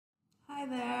Hi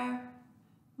there,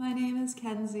 my name is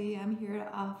Kenzie. I'm here to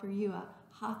offer you a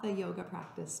Hatha yoga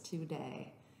practice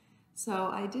today.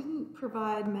 So I didn't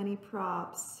provide many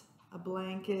props. A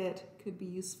blanket could be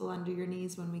useful under your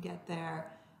knees when we get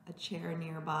there, a chair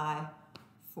nearby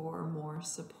for more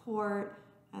support.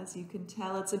 As you can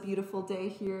tell, it's a beautiful day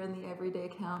here in the Everyday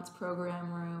Counts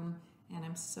program room, and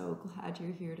I'm so glad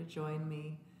you're here to join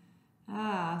me.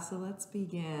 So let's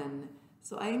begin.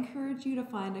 So I encourage you to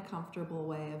find a comfortable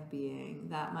way of being.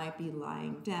 That might be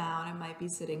lying down, it might be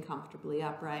sitting comfortably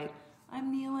upright.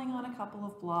 I'm kneeling on a couple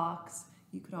of blocks.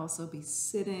 You could also be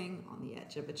sitting on the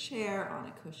edge of a chair, on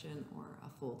a cushion, or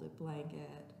a folded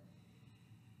blanket.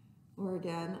 Or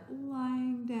again,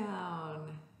 lying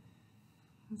down.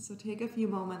 So take a few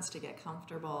moments to get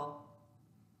comfortable.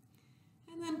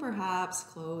 And then perhaps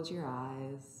close your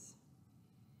eyes.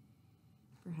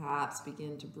 Perhaps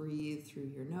begin to breathe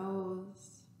through your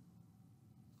nose.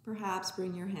 Perhaps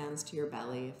bring your hands to your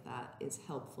belly if that is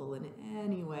helpful in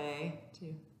any way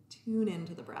to tune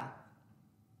into the breath.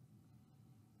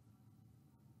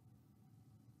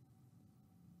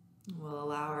 We'll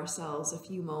allow ourselves a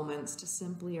few moments to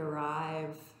simply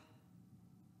arrive,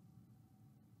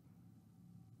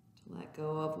 to let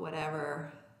go of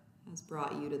whatever has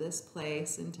brought you to this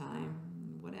place in time,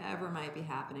 whatever might be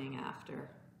happening after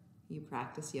you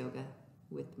practice yoga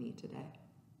with me today.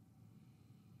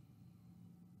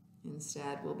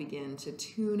 Instead, we'll begin to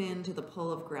tune into the pull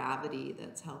of gravity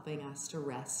that's helping us to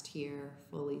rest here,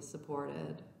 fully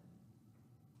supported,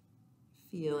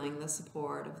 feeling the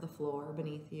support of the floor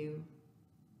beneath you.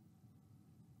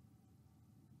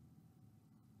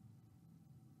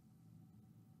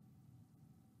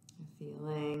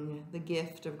 Feeling the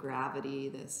gift of gravity,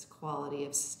 this quality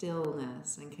of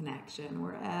stillness and connection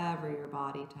wherever your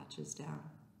body touches down.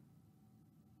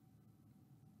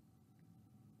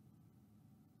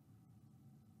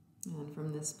 And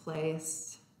from this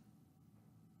place,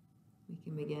 we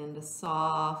can begin to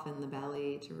soften the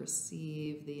belly to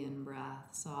receive the in-breath,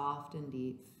 soft and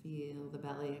deep. Feel the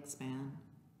belly expand.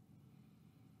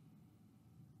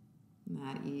 And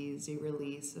that easy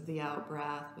release of the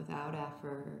out-breath without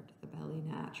effort, the belly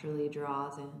naturally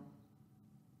draws in.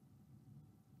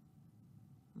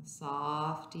 A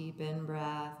soft, deep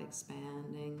in-breath,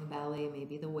 expanding the belly,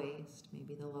 maybe the waist,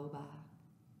 maybe the low back.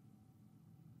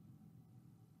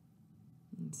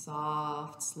 And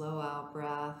soft, slow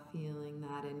out-breath, feeling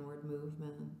that inward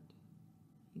movement.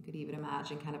 You could even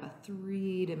imagine kind of a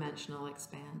three-dimensional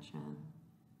expansion.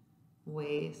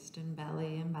 Waist and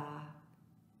belly and back.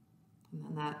 And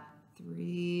then that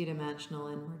three-dimensional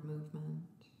inward movement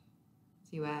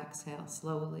as you exhale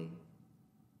slowly.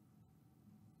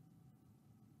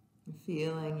 And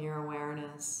feeling your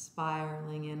awareness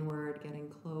spiraling inward, getting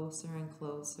closer and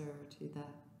closer to the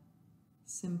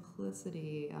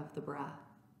simplicity of the breath,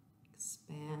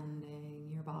 expanding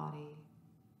your body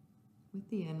with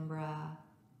the in-breath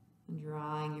and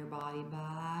drawing your body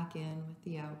back in with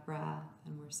the out-breath.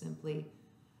 And we're simply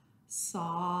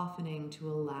softening to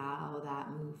allow that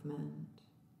movement.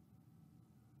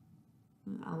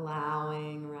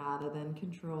 Allowing rather than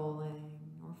controlling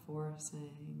or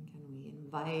forcing. Can we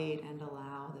invite and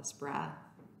allow this breath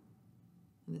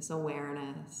and this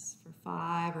awareness for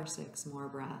 5 or 6 more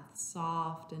breaths,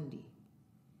 soft and deep,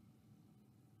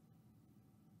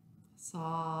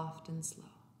 soft and slow.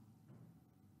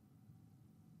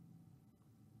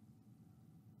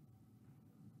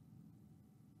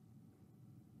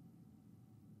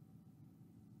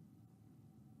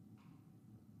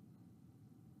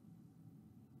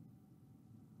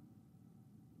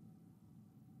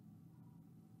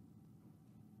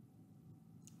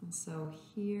 So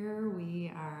here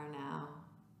we are now.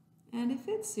 And if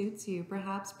it suits you,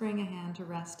 perhaps bring a hand to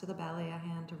rest to the belly, a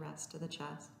hand to rest to the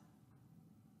chest.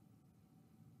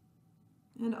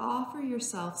 And offer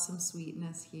yourself some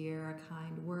sweetness here, a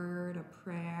kind word, a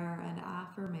prayer, an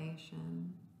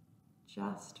affirmation,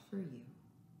 just for you.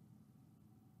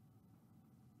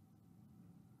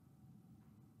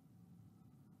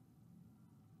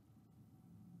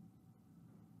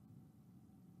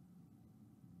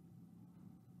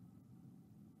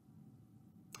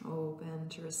 Open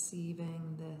to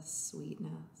receiving this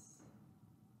sweetness.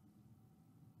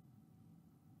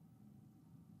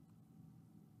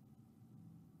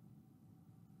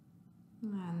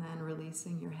 And then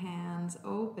releasing your hands,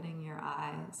 opening your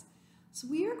eyes. So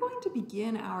we are going to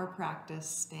begin our practice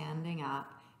standing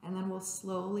up, and then we'll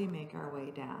slowly make our way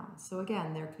down. So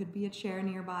again, there could be a chair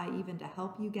nearby even to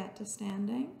help you get to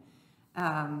standing.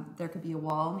 There could be a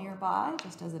wall nearby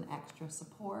just as an extra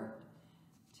support.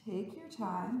 Take your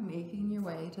time making your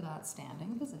way to that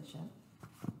standing position.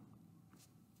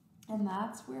 And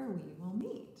that's where we will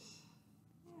meet.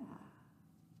 Yeah.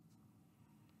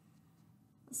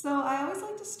 So I always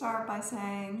like to start by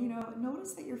saying,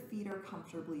 notice that your feet are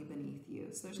comfortably beneath you.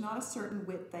 So there's not a certain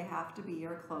width they have to be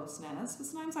or closeness. But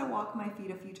sometimes I walk my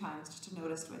feet a few times just to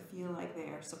notice, do I feel like they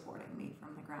are supporting me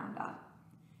from the ground up?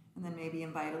 And then maybe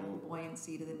invite a little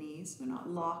buoyancy to the knees. So they're not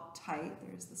locked tight.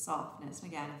 There's the softness. And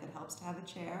again, if it helps to have a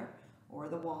chair or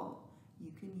the wall,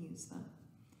 you can use them.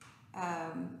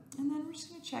 And then we're just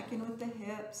going to check in with the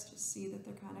hips, just see that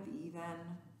they're kind of even.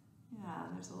 Yeah,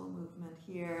 there's a little movement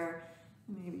here.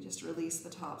 And maybe just release the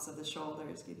tops of the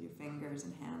shoulders, give your fingers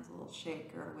and hands a little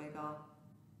shake or a wiggle.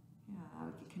 Yeah,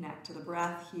 we can connect to the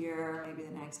breath here. Maybe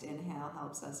the next inhale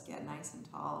helps us get nice and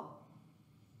tall.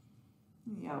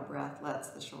 The out breath lets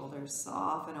the shoulders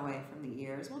soften away from the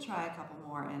ears. We'll try a couple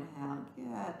more. Inhale,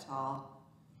 get tall.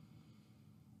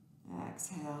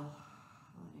 Exhale,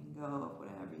 letting go of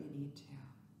whatever you need to.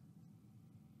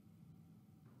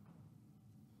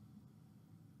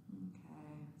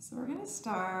 Okay, so we're going to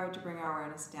start to bring our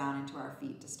awareness down into our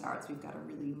feet to start. So we've got a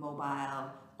really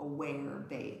mobile, aware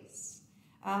base.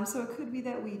 So it could be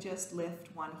that we just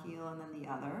lift one heel and then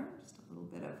the other, just a little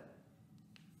bit of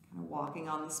kind of walking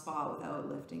on the spot without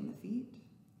lifting the feet.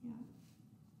 Yeah.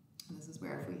 And this is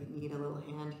where if we need a little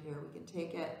hand here, we can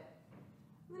take it.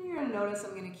 And then you're going to notice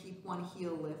I'm going to keep one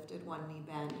heel lifted, one knee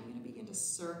bent. I'm going to begin to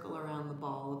circle around the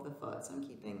ball of the foot. So I'm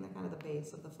keeping the kind of the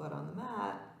base of the foot on the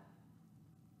mat.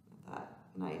 That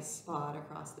nice spot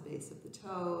across the base of the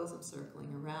toes. I'm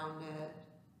circling around it.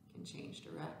 Can change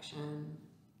direction.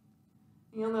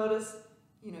 And you'll notice,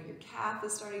 your calf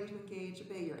is starting to engage a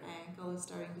bit, your ankle is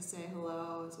starting to say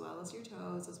hello, as well as your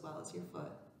toes, as well as your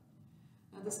foot.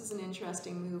 Now this is an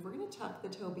interesting move. We're going to tuck the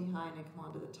toe behind and come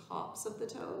onto the tops of the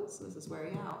toes. So this is where,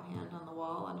 hand on the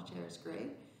wall on a chair is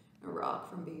great. A rock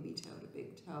from baby toe to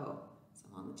big toe. So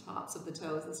I'm on the tops of the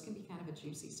toes. This can be kind of a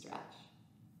juicy stretch.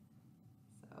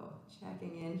 So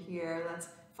checking in here, let's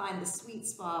find the sweet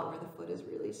spot where the foot is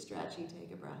really stretchy.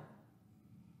 Take a breath.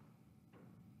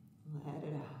 Let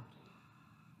it out.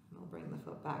 We'll bring the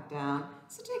foot back down.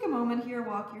 So take a moment here,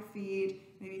 walk your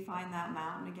feet, maybe find that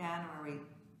mountain again where we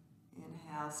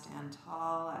inhale, stand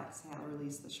tall, exhale,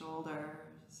 release the shoulders,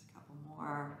 a couple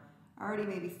more. Already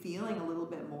maybe feeling a little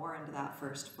bit more into that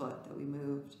first foot that we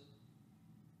moved.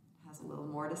 It has a little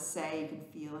more to say, you can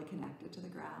feel it connected to the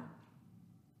ground.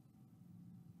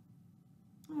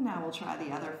 And now we'll try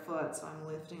the other foot, so I'm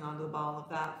lifting onto the ball of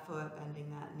that foot, bending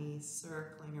that knee,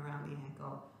 circling around the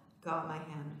ankle. Got my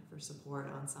hand for support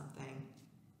on something.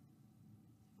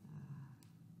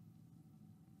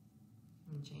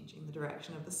 I'm changing the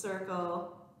direction of the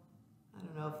circle. I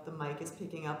don't know if the mic is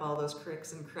picking up all those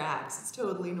cricks and cracks. It's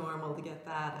totally normal to get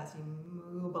that as you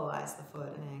mobilize the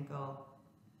foot and ankle.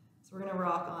 So we're going to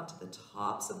rock onto the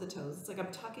tops of the toes. It's like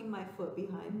I'm tucking my foot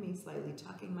behind me slightly,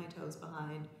 tucking my toes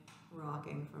behind,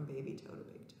 rocking from baby toe to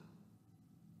big toe.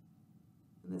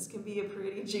 And this can be a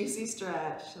pretty juicy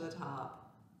stretch to the top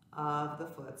of the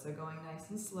foot. So going nice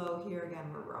and slow here. Again,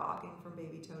 we're rocking from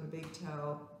baby toe to big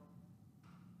toe.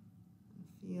 And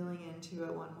feeling into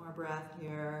it. One more breath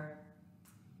here.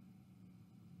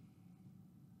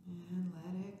 And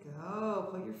let it go.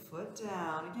 Put your foot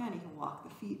down. Again, you can walk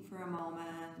the feet for a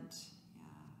moment. Yeah.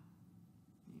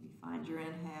 Maybe find your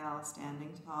inhale,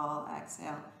 standing tall.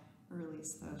 Exhale,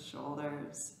 release those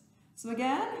shoulders. So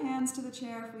again, hands to the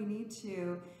chair if we need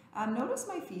to. Notice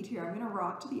my feet here. I'm going to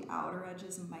rock to the outer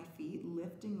edges of my feet,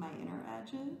 lifting my inner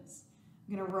edges.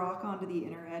 I'm going to rock onto the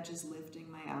inner edges,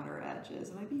 lifting my outer edges.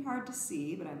 It might be hard to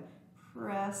see, but I'm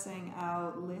pressing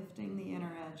out, lifting the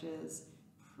inner edges,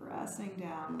 pressing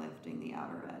down, lifting the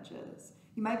outer edges.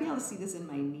 You might be able to see this in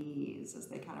my knees as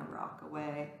they kind of rock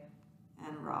away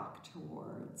and rock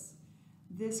towards.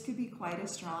 This could be quite a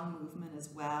strong movement as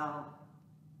well.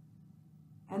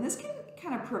 And this can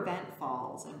kind of prevent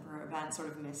falls and prevent sort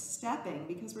of misstepping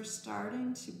because we're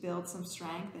starting to build some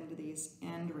strength into these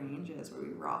end ranges where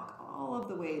we rock all of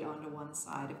the weight onto one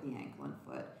side of the ankle and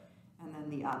foot and then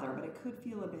the other, but it could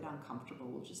feel a bit uncomfortable.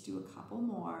 We'll just do a couple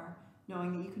more,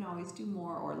 knowing that you can always do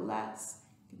more or less.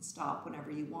 You can stop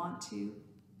whenever you want to,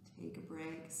 take a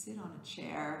break, sit on a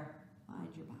chair,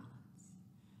 find your balance.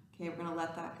 Okay, we're gonna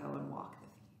let that go and walk the feet.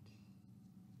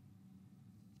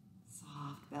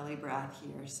 Soft belly breath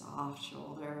here, soft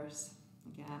shoulders.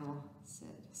 Again, we'll sit,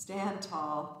 stand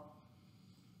tall,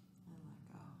 and let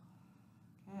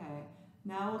go. Okay,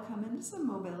 now we'll come into some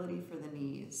mobility for the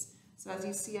knees. So as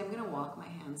you see, I'm going to walk my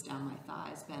hands down my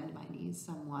thighs, bend my knees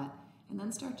somewhat, and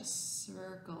then start to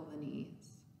circle the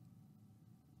knees.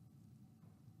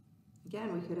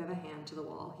 Again, we could have a hand to the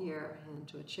wall here, a hand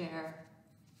to a chair.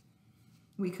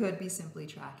 We could be simply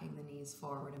tracking the knees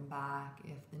forward and back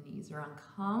if the knees are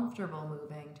uncomfortable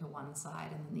moving to one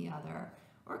side and then the other,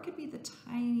 or it could be the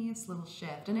tiniest little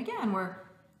shift. And again, we're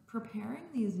preparing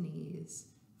these knees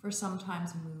for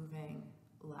sometimes moving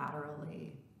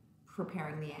laterally,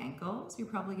 preparing the ankles. You're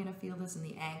probably going to feel this in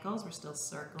the ankles. We're still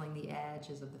circling the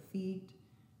edges of the feet.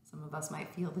 Some of us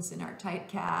might feel this in our tight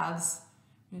calves.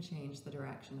 We're going to change the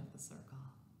direction of the circle.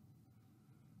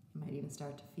 You might even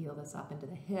start to feel this up into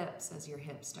the hips as your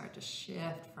hips start to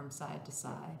shift from side to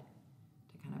side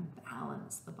to kind of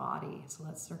balance the body. So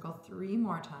let's circle 3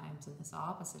 more times in this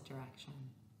opposite direction.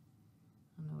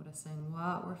 Noticing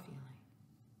what we're feeling.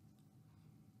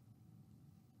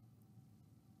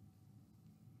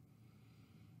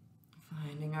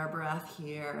 Finding our breath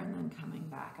here and then coming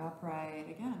back upright.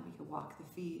 Again, we could walk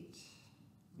the feet.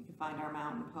 We could find our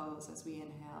mountain pose as we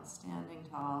inhale, standing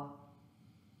tall.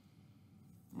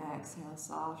 Exhale,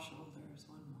 soft shoulders.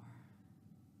 1 more.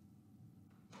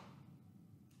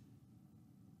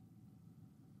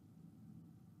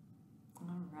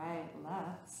 All right,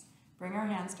 let's bring our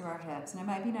hands to our hips. And it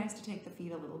might be nice to take the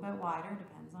feet a little bit wider,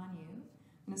 depends on you.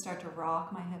 I'm going to start to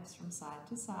rock my hips from side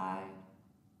to side.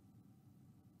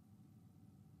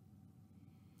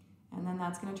 And then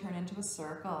that's going to turn into a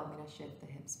circle. I'm going to shift the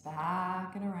hips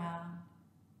back and around,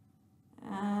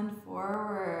 and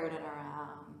forward and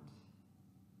around.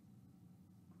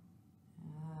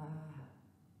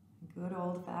 Good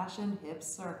old-fashioned hip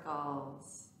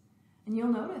circles. And you'll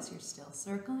notice you're still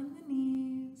circling the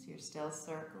knees, you're still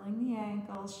circling the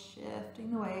ankles,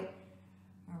 shifting the weight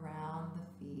around the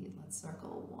feet. Let's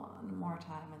circle 1 more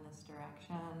time in this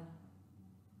direction.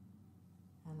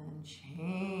 And then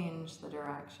change the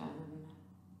direction.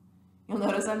 You'll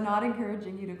notice I'm not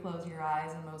encouraging you to close your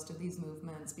eyes in most of these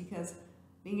movements because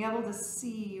being able to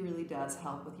see really does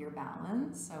help with your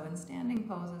balance. So in standing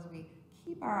poses, we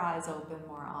keep our eyes open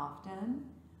more often.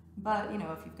 But, you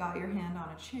know, if you've got your hand on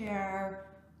a chair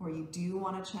or you do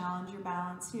want to challenge your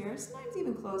balance here, sometimes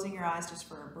even closing your eyes just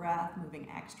for a breath, moving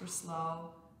extra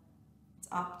slow, it's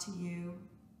up to you.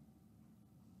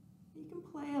 You can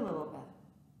play a little bit.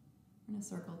 We're going to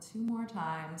circle 2 more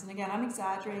times. And again, I'm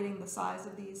exaggerating the size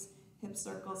of these hip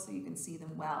circles so you can see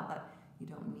them well, but you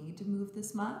don't need to move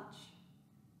this much.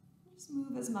 Just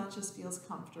move as much as feels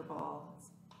comfortable.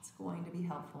 It's going to be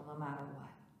helpful no matter what.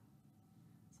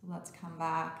 So let's come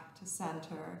back to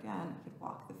center. Again, we could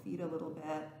walk the feet a little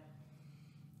bit.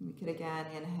 We could again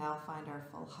inhale, find our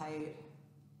full height.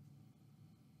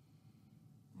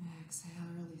 Exhale,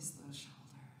 release those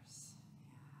shoulders.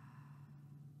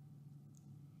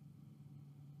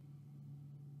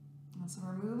 Yeah. So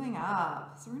we're moving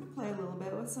up. So we're going to play a little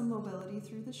bit with some mobility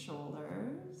through the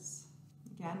shoulders.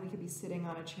 Again, we could be sitting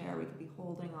on a chair. We could be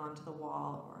holding onto the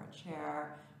wall or a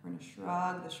chair. We're going to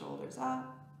shrug the shoulders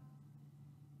up.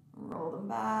 Roll them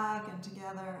back and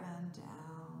together and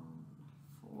down.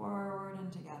 Forward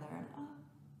and together and up.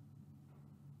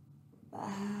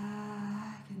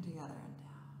 Back and together and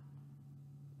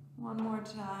down. 1 more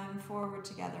time. Forward,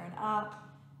 together, and up.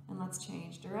 And let's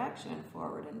change direction.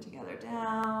 Forward and together,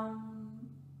 down.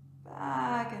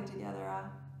 Back and together,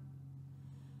 up.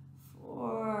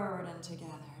 Forward and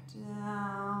together,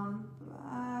 down.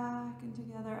 Back and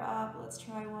together, up. Let's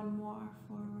try 1 more.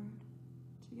 Forward,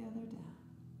 together, down.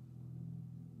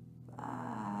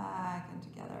 Back and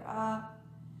together, up.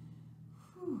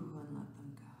 Whew, and let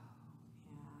them go.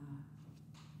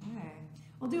 Yeah. Okay.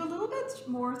 We'll do a little bit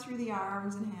more through the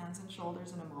arms and hands and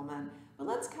shoulders in a moment, but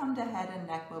let's come to head and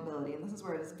neck mobility. And this is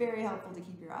where it is very helpful to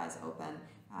keep your eyes open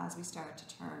as we start to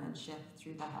turn and shift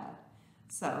through the head.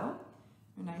 So,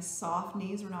 nice soft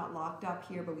knees. We're not locked up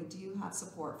here, but we do have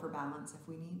support for balance if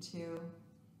we need to.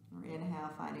 We're inhale,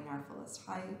 finding our fullest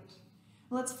height.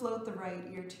 Let's float the right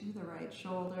ear to the right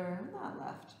shoulder. That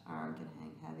left arm can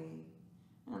hang heavy.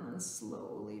 And then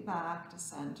slowly back to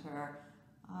center.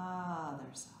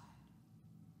 Other side.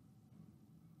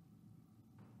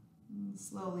 And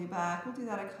slowly back. We'll do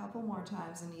that a couple more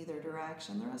times in either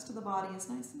direction. The rest of the body is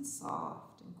nice and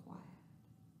soft and quiet.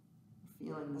 We're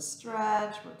feeling the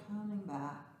stretch. We're coming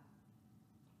back.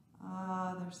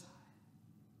 Other side.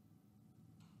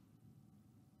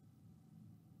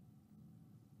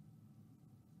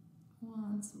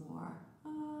 Once more,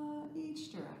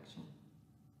 each direction.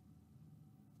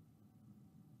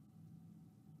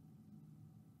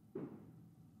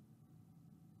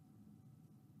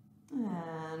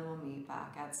 And we'll meet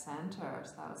back at center.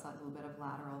 So that was that little bit of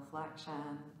lateral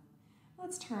flexion.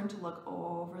 Let's turn to look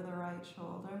over the right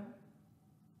shoulder.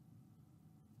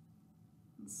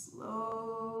 And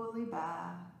slowly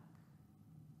back.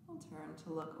 We'll turn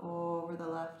to look over the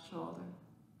left shoulder.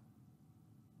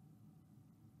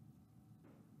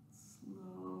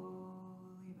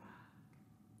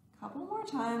 Couple more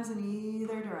times in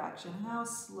either direction. How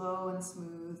slow and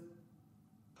smooth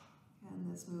can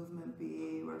this movement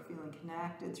be? We're feeling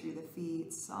connected through the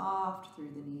feet, soft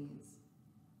through the knees,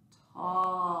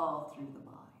 tall through the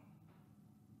body.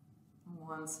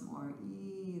 Once more,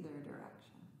 either direction.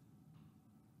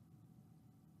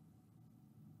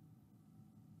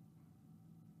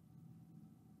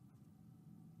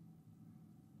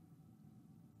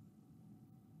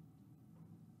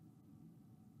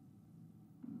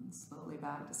 And slowly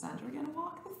back to center. Again,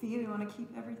 walk the feet. We want to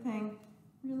keep everything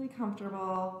really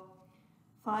comfortable.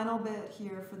 Final bit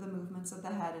here for the movements of the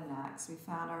head and neck. So we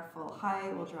found our full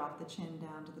height. We'll drop the chin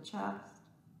down to the chest.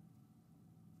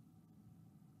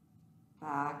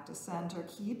 Back to center.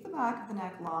 Keep the back of the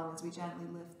neck long as we gently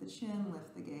lift the chin,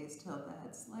 lift the gaze, tilt the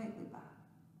head slightly back.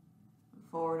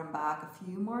 Forward and back a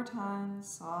few more times.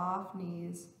 Soft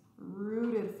knees,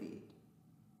 rooted feet,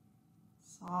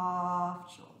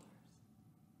 soft shoulders.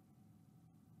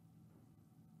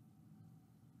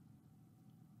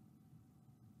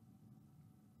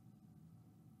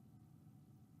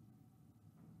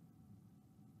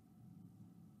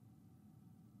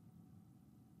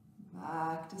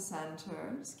 Back to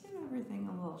center. Just give everything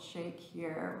a little shake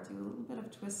here. We'll do a little bit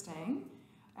of twisting.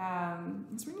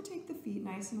 So we're going to take the feet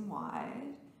nice and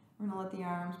wide. We're going to let the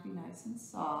arms be nice and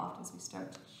soft as we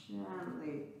start to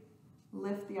gently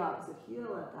lift the opposite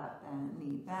heel at that bend,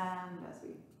 knee bend as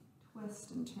we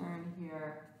twist and turn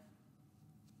here.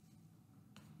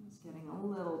 Just getting a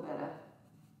little bit of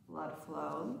blood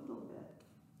flow, a little bit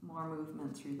more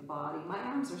movement through the body. My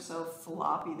arms are so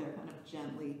floppy, they're kind of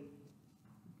gently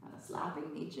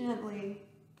slapping me gently.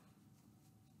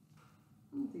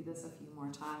 We'll do this a few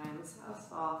more times. How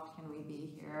soft can we be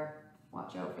here?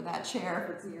 Watch out for that chair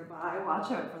if it's nearby.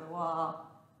 Watch out for the wall.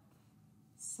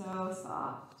 So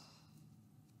soft.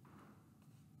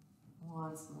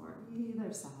 Once more,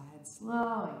 either side,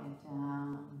 slowing it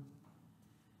down.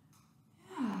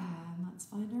 Yeah, and let's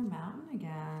find our mountain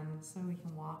again. So we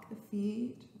can walk the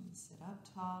feet and sit up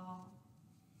tall.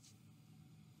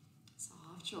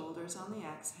 Soft shoulders on the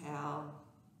exhale.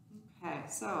 Okay,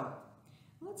 so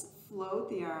let's float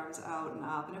the arms out and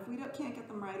up. And if we can't get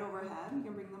them right overhead, we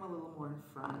can bring them a little more in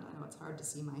front. I know it's hard to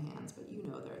see my hands, but you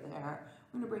know they're there.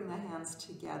 We're going to bring the hands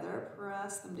together,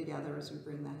 press them together as we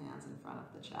bring the hands in front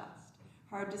of the chest.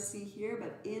 Hard to see here,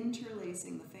 but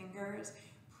interlacing the fingers.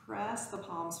 Press the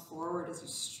palms forward as you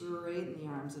straighten the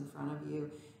arms in front of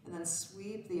you. And then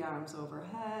sweep the arms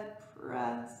overhead,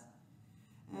 press.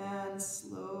 And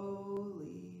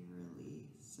slowly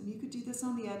release. And you could do this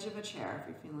on the edge of a chair if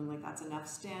you're feeling like that's enough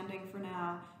standing for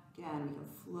now. Again, we can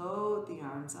float the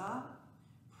arms up,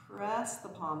 press the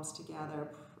palms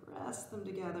together, press them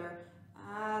together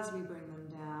as we bring them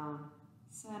down.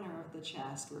 Center of the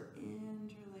chest, we're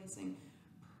interlacing,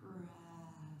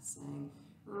 pressing,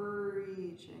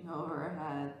 reaching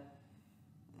overhead,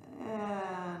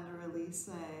 and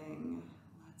releasing.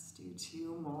 Let's do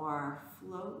two more.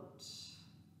 Float.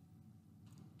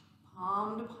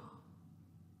 Palm to palm,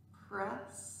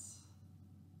 press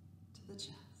to the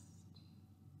chest.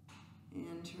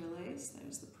 Interlace,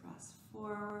 there's the press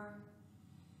forward,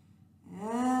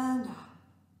 and up.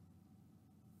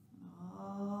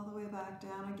 All the way back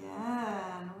down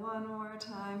again. One more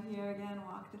time here again.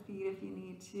 Walk the feet if you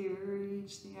need to.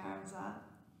 Reach the arms up.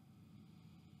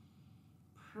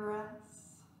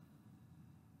 Press.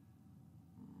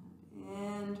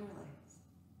 And interlace.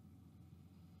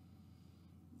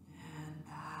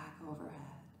 Overhead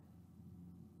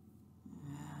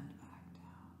and back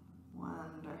down.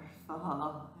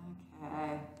 Wonderful.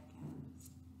 Okay, again,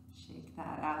 just shake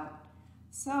that out.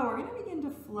 So we're going to begin to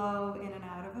flow in and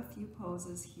out of a few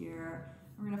poses here.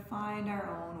 We're going to find our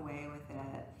own way with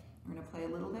it. We're going to play a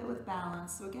little bit with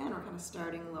balance. So again, we're kind of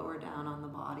starting lower down on the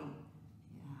body.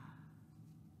 Yeah.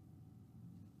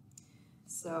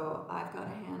 So I've got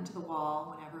a hand to the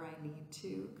wall whenever I need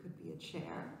to. Could be a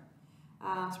chair.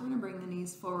 So we're going to bring the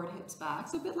knees forward, hips back.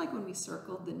 So a bit like when we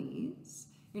circled the knees.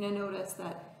 You're going to notice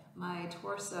that my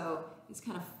torso is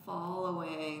kind of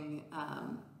following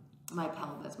my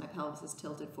pelvis. My pelvis is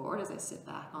tilted forward as I sit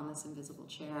back on this invisible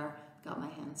chair. Got my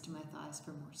hands to my thighs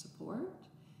for more support.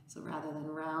 So rather than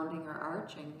rounding or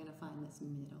arching, I'm going to find this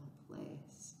middle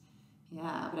place.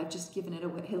 Yeah, but I've just given it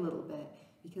away a little bit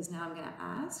because now I'm going to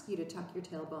ask you to tuck your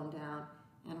tailbone down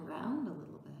and round a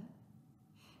little bit.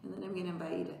 And then I'm going to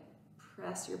invite you to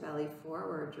press your belly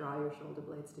forward, draw your shoulder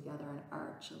blades together and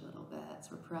arch a little bit.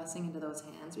 So we're pressing into those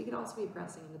hands. We could also be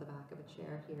pressing into the back of a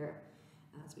chair here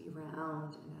as we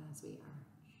round and as we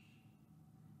arch.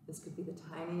 This could be the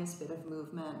tiniest bit of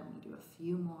movement. I'm going to do a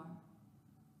few more.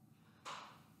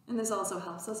 And this also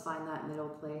helps us find that middle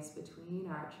place between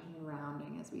arching and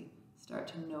rounding as we start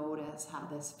to notice how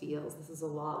this feels. This is a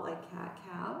lot like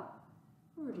cat-cow.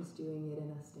 We're just doing it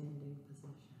in a standing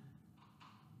position.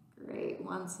 Great,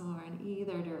 once more in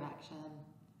either direction.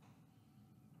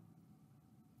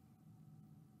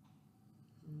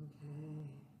 Okay.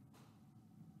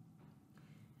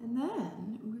 And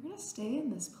then we're going to stay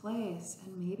in this place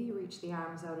and maybe reach the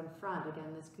arms out in front.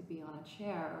 Again, this could be on a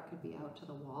chair or it could be out to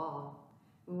the wall.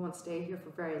 We won't stay here for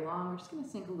very long. We're just going to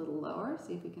sink a little lower,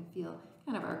 see if we can feel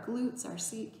kind of our glutes, our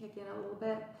seat kick in a little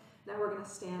bit. Now we're going to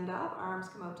stand up, arms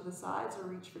come out to the sides or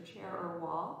reach for chair or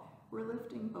wall. We're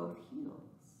lifting both heels.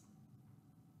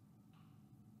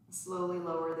 Slowly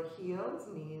lower the heels,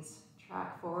 knees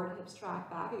track forward, hips track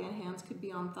back. Again, hands could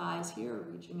be on thighs here or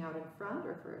reaching out in front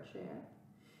or for a chair.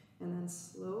 And then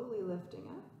slowly lifting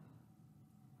up.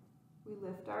 We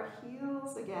lift our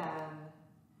heels again.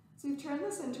 So we've turned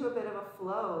this into a bit of a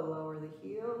flow. Lower the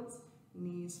heels,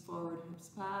 knees forward, hips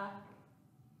back.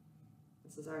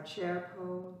 This is our chair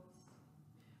pose.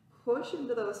 Push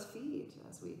into those feet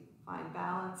as we find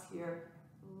balance here,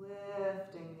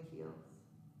 lifting the heels.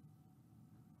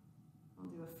 We'll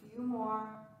do a few more.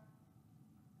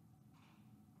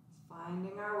 Just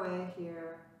finding our way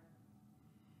here.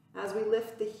 As we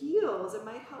lift the heels, it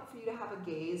might help for you to have a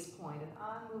gaze point, an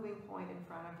unmoving point in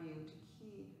front of you to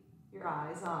keep your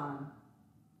eyes on.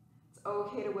 It's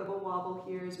okay to wibble wobble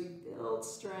here as we build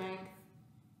strength.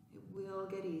 It will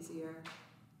get easier.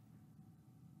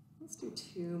 Let's do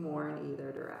 2 more in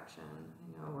either direction.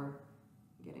 I know we're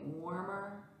getting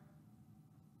warmer.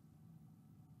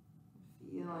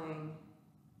 Feeling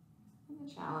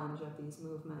the challenge of these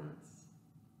movements.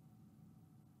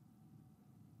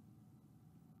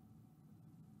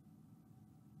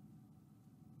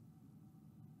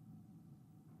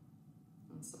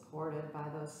 And supported by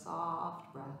those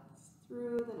soft breaths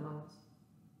through the nose.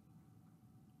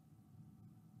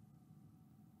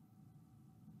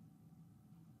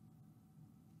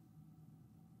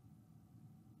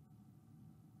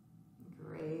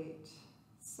 Great.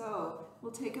 So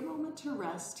we'll take a moment to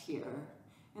rest here.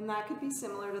 And that could be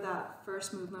similar to that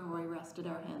first movement where we rested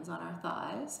our hands on our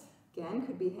thighs. Again,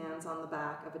 could be hands on the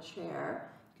back of a chair.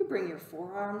 You could bring your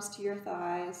forearms to your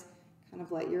thighs, kind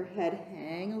of let your head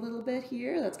hang a little bit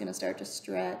here. That's going to start to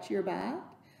stretch your back.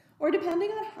 Or depending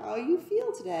on how you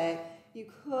feel today,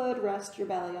 you could rest your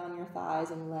belly on your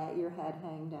thighs and let your head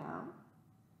hang down.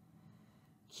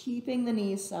 Keeping the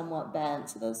knees somewhat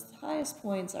bent. So those highest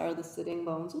points are the sitting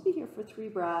bones. We'll be here for 3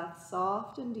 breaths,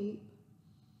 soft and deep.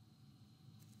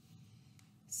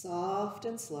 Soft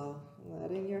and slow,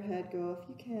 letting your head go if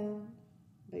you can,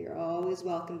 but you're always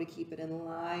welcome to keep it in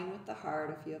line with the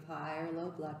heart if you have high or low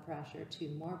blood pressure. 2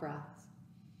 more breaths.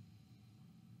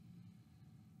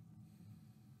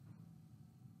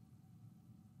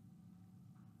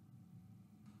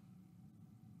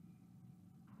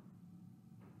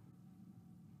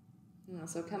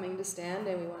 So coming to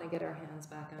standing, we want to get our hands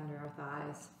back under our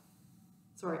thighs.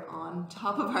 On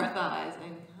top of our thighs,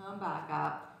 and come back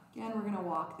up. Again, we're going to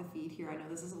walk the feet here. I know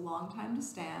this is a long time to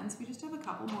stand, so we just have a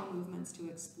couple more movements to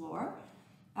explore.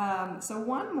 So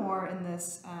one more in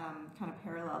this kind of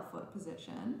parallel foot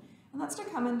position, and that's to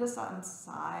come into some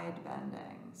side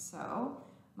bending. So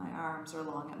my arms are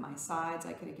long at my sides.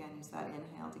 I could again use that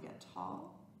inhale to get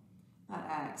tall, that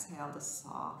exhale to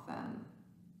soften.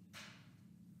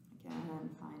 Again,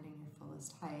 finding your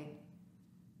fullest height,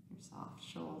 your soft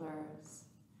shoulders.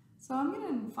 So I'm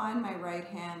going to find my right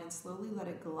hand and slowly let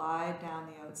it glide down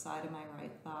the outside of my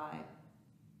right thigh,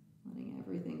 letting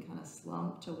everything kind of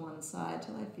slump to one side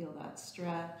till I feel that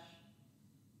stretch.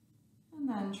 And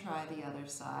then try the other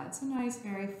side. So nice,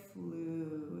 very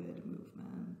fluid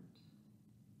movement.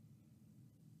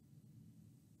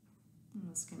 And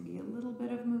this can be a little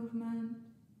bit of movement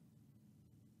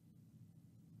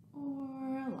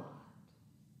or a lot.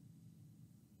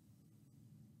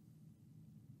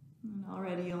 And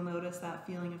already you'll notice that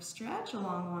feeling of stretch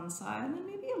along one side, and then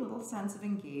maybe a little sense of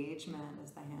engagement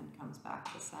as the hand comes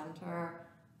back to center,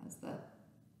 as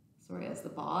the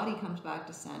body comes back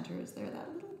to center. Is there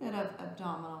that little bit of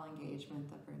abdominal engagement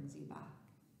that brings you back?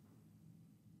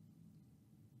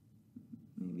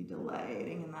 Maybe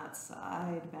delighting in that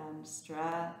side bend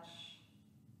stretch.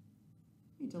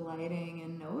 Maybe delighting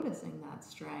and noticing that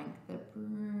strength that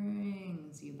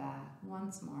brings you back.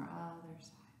 Once more, other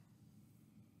side.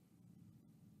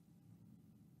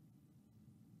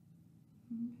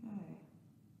 Okay.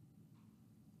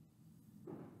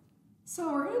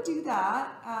 So we're going to do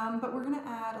that, but we're going to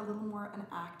add a little more an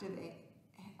active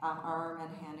arm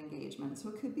and hand engagement. So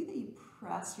it could be that you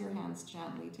press your hands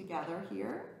gently together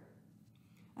here.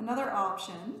 Another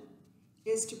option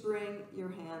is to bring your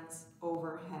hands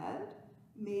overhead,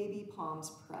 maybe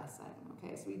palms pressing.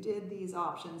 Okay, so we did these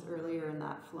options earlier in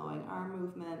that flowing arm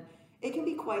movement. It can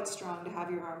be quite strong to have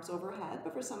your arms overhead,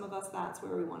 but for some of us, that's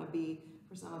where we want to be.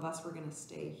 For some of us, we're going to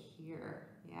stay here.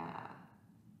 Yeah.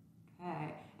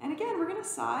 Okay, and again, we're going to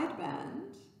side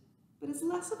bend, but it's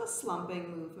less of a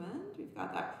slumping movement. We've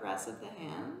got that press of the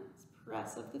hands,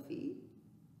 press of the feet,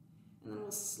 and then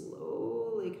we'll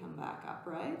slowly come back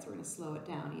upright. So we're going to slow it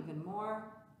down even more.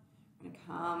 We're going to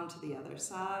come to the other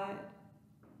side.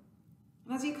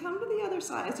 And as you come to the other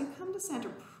side, as you come to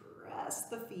center, press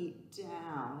the feet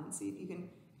down and see if you can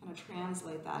kind of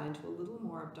translate that into a little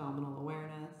more abdominal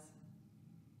awareness.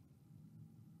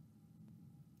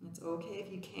 It's okay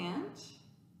if you can't.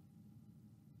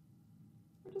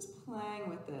 We're just playing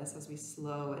with this as we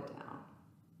slow it down.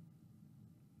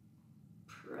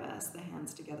 Press the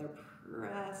hands together,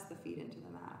 press the feet into the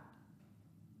mat.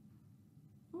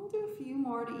 We'll do a few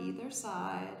more to either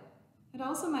side. It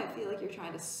also might feel like you're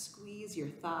trying to squeeze your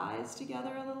thighs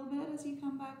together a little bit as you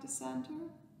come back to center.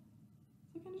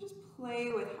 So kind of just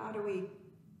play with how do we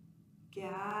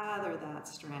gather that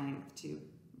strength to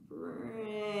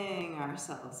bring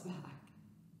ourselves back.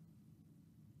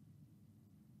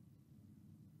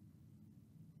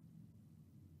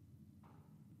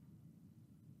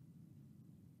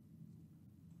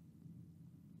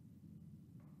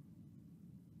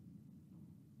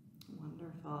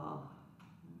 Wonderful.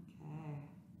 Okay.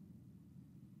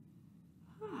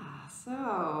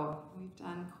 So we've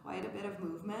done quite a bit of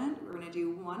movement. We're going to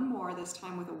do one more, this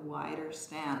time with a wider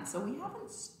stance. So we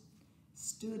haven't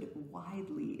stood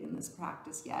widely in this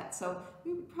practice yet. So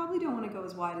we probably don't want to go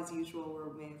as wide as usual, where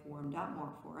we may have warmed up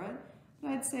more for it.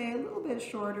 But I'd say a little bit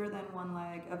shorter than one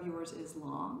leg of yours is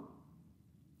long.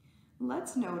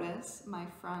 Let's notice my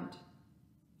front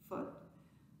foot.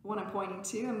 The one I'm pointing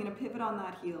to, I'm going to pivot on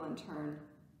that heel and turn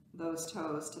those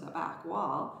toes to the back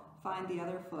wall. Find the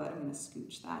other foot, I'm going to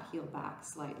scooch that heel back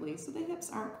slightly so the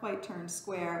hips aren't quite turned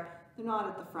square. They're not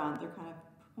at the front, they're kind of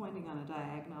pointing on a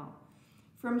diagonal.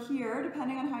 From here,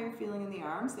 depending on how you're feeling in the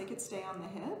arms, they could stay on the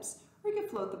hips, or you could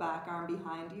float the back arm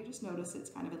behind you. Just notice it's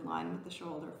kind of in line with the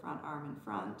shoulder, front arm in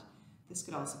front. This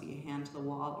could also be a hand to the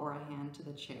wall or a hand to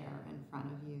the chair in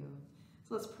front of you.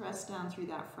 So let's press down through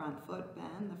that front foot,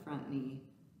 bend the front knee.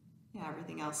 Yeah,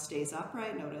 everything else stays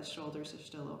upright. Notice shoulders are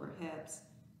still over hips,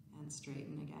 and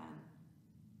straighten again.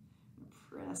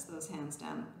 Press those hands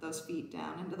down, those feet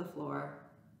down into the floor.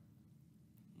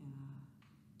 Yeah.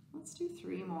 Let's do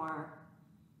 3 more.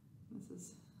 This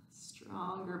is a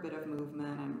stronger bit of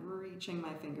movement. I'm reaching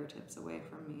my fingertips away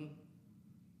from me.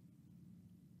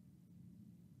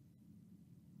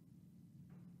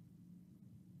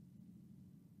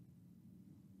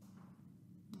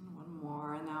 And 1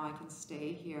 more, and now I can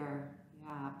stay here.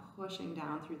 Yeah, pushing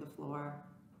down through the floor.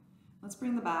 Let's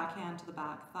bring the back hand to the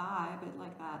back thigh, a bit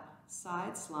like that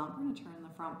side slump. We're going to turn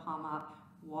the front palm up,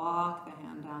 walk the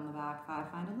hand down the back thigh,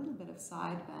 find a little bit of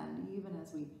side bend, even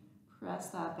as we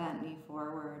press that bent knee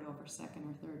forward over second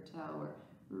or third toe.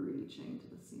 We're reaching to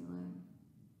the ceiling.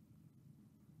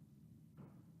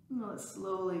 And let's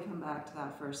slowly come back to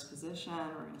that first position.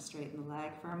 We're going to straighten the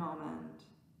leg for a moment.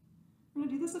 We're going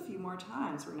to do this a few more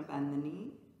times. We're going to bend the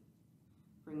knee,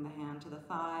 bring the hand to the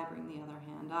thigh, bring the other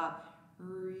hand up,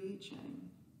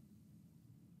 reaching.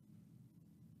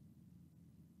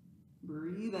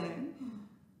 Breathing.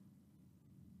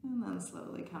 And then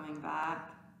slowly coming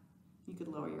back. You could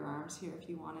lower your arms here if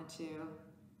you wanted to.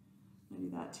 I'm going to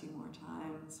do that 2 more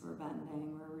times. We're bending,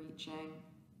 we're reaching.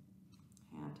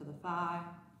 Hand to the thigh,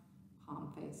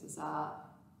 palm faces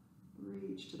up,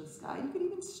 reach to the sky. You could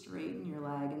even straighten your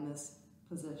leg in this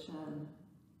position.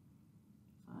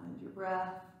 Find your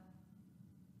breath.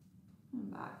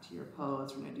 And back to your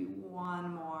pose. We're going to do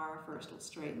 1 more. First we'll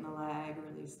straighten the leg,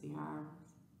 release the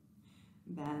arms.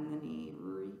 Bend the knee,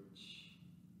 reach.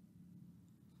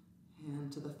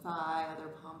 Hand to the thigh, other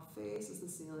palm faces the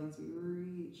ceiling as we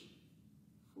reach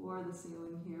for the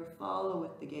ceiling here. Follow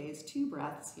with the gaze. 2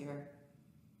 breaths here.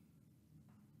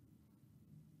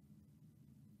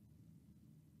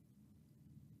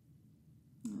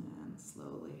 And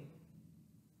slowly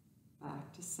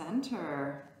back to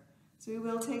center. So we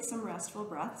will take some restful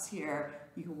breaths here.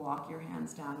 You can walk your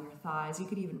hands down your thighs. You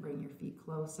could even bring your feet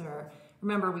closer.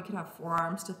 Remember, we could have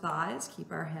forearms to thighs,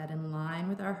 keep our head in line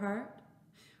with our heart.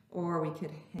 Or we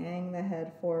could hang the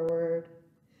head forward,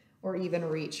 or even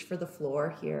reach for the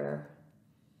floor here.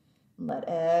 Let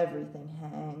everything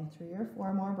hang through your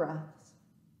 4 more breaths.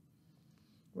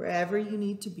 Wherever you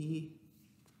need to be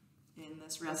in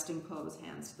this resting pose,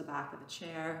 hands to the back of the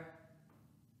chair,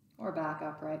 or back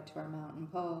upright to our mountain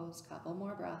pose. Couple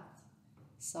more breaths.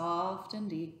 Soft and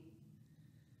deep.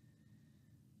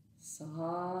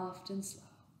 Soft and slow.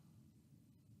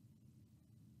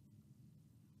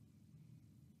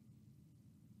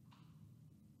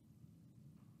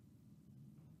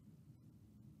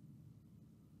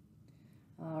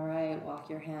 All right, walk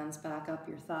your hands back up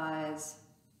your thighs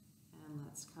and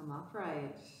let's come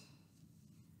upright.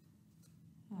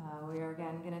 We are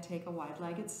again going to take a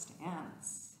wide-legged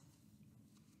stance.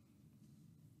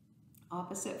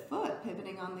 Opposite foot,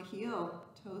 pivoting on the heel,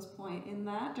 toes point in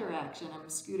that direction. I'm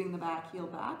scooting the back heel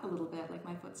back a little bit, like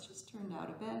my foot's just turned out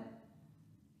a bit.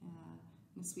 I'm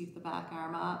going to sweep the back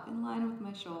arm up in line with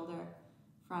my shoulder.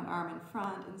 Front arm in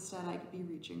front. Instead, I could be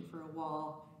reaching for a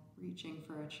wall, reaching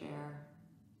for a chair.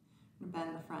 I'm going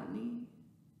to bend the front knee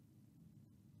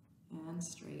and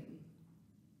straighten.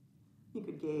 You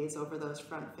could gaze over those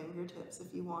front fingertips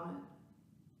if you wanted.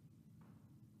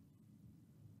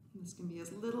 This can be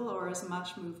as little or as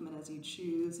much movement as you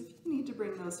choose. If you need to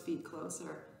bring those feet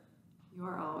closer, you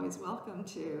are always welcome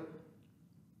to.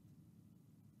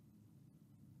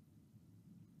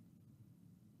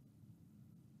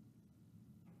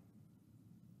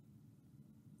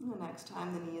 And the next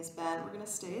time the knee is bent, we're going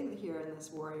to stay here in this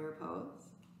warrior pose.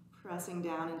 Pressing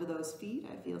down into those feet,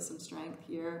 I feel some strength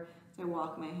here. As I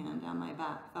walk my hand down my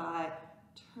back thigh,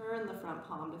 turn the front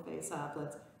palm to face up.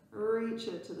 Let's reach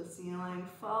it to the ceiling,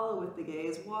 follow with the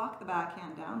gaze, walk the back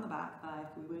hand down the back thigh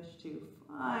if we wish to.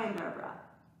 Find our breath.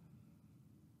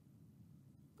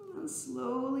 And then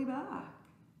slowly back.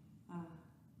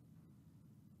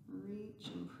 Reach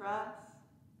and press.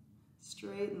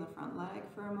 Straighten the front leg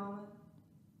for a moment.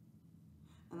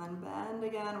 And then bend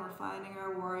again. We're finding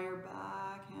our warrior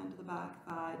back, hand to the back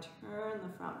thigh. Turn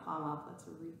the front palm up. Let's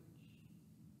reach.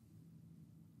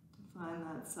 Find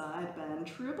that side bend.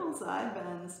 Triple side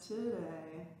bends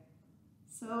today.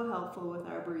 So helpful with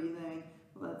our breathing.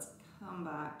 Let's come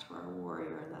back to our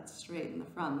warrior. Let's straighten the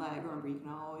front leg. Remember, you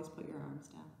can always put your arms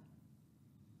down.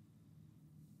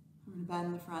 We're going to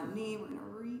bend the front knee. We're going to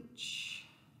reach.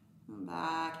 And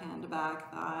back, hand to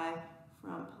back thigh.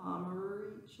 Front palm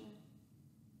reaching.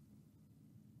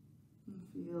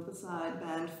 Feel the side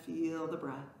bend, feel the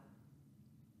breath.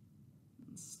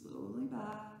 And slowly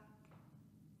back.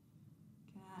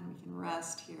 Again, we can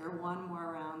rest here. One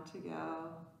more round to go.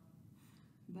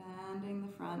 Bending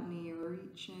the front knee,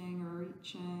 reaching,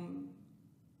 reaching.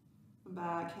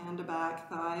 Back, hand to back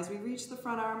thigh. As we reach the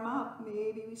front arm up,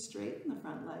 maybe we straighten the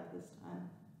front leg this time.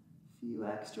 A few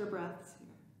extra breaths here.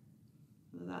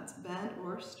 Whether that's bent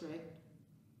or straight.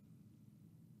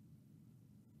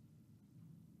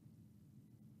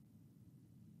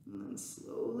 And then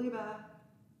slowly back.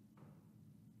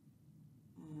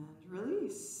 And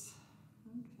release.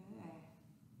 Okay.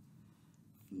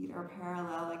 Feet are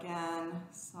parallel again,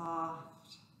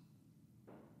 soft.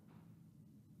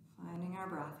 Finding our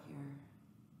breath here.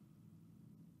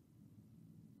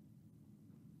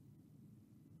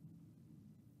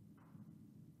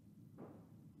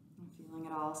 And feeling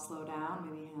it all slow down,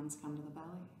 maybe hands come to the belly.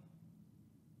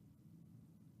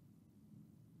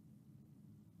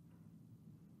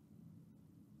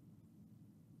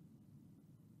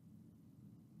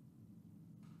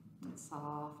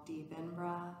 Soft, deep in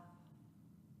breath.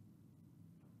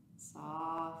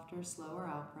 Softer, slower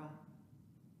out breath.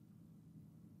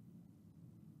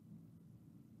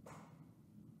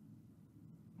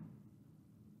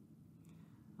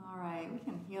 All right, we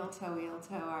can heel toe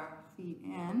our feet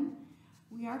in.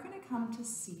 We are going to come to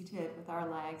seated with our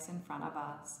legs in front of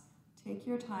us. Take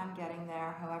your time getting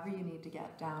there, however you need to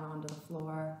get down onto the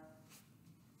floor.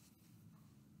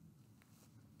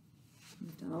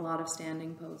 We've done a lot of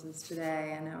standing poses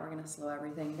today, and now we're going to slow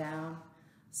everything down.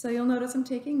 So you'll notice I'm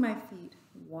taking my feet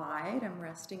wide. I'm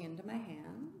resting into my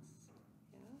hands.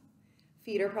 Yeah.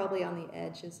 Feet are probably on the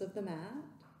edges of the mat.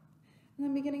 And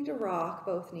then beginning to rock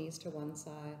both knees to one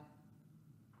side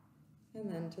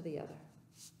and then to the other.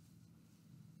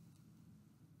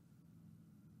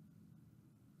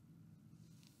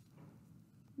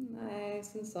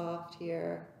 Nice and soft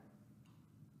here.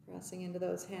 Pressing into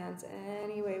those hands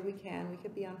any way we can. We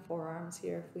could be on forearms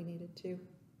here if we needed to.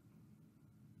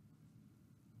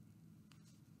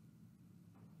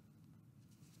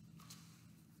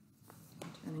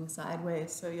 Turning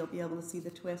sideways so you'll be able to see the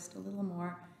twist a little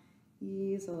more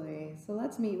easily. So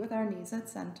let's meet with our knees at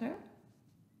center.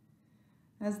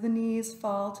 As the knees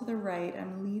fall to the right,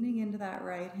 I'm leaning into that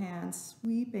right hand,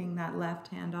 sweeping that left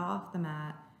hand off the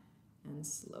mat and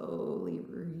slowly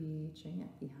reaching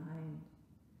it behind.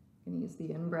 You can use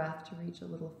the in-breath to reach a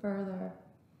little further.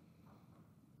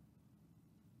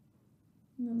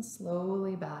 And then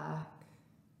slowly back.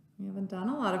 We haven't done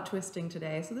a lot of twisting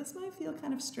today, so this might feel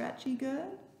kind of stretchy good.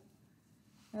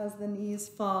 As the knees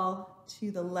fall to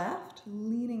the left,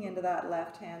 leaning into that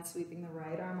left hand, sweeping the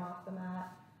right arm off the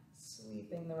mat,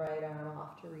 sweeping the right arm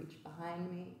off to reach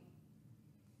behind me.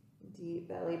 Deep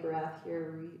belly breath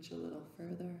here, reach a little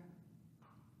further.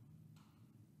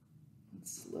 And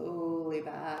slowly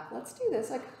back. Let's do this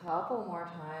a couple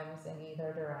more times in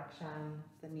either direction.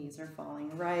 The knees are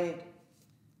falling right.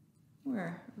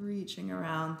 We're reaching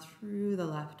around through the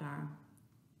left arm.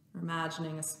 We're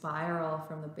imagining a spiral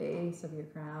from the base of your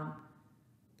crown,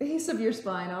 base of your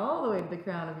spine, all the way to the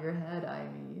crown of your head, I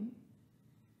mean.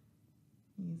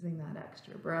 Using that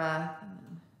extra breath and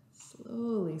then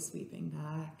slowly sweeping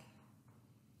back.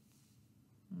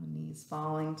 And knees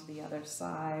falling to the other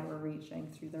side. We're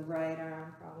reaching through the right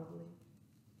arm, probably.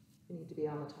 You need to be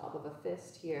on the top of a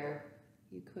fist here.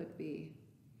 You could be.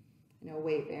 I know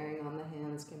weight bearing on the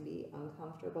hands can be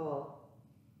uncomfortable.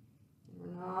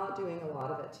 And we're not doing a lot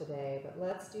of it today, but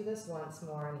let's do this once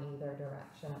more in either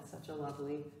direction. It's such a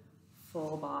lovely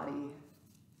full body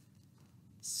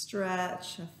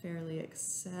stretch, a fairly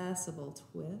accessible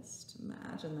twist.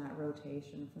 Imagine that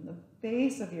rotation from the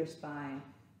base of your spine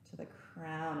to the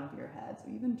crown of your head, so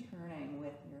even turning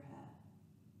with your head.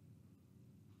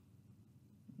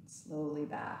 And slowly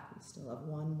back. We still have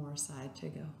one more side to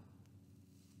go.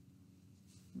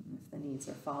 If the knees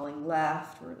are falling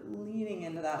left, we're leaning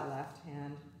into that left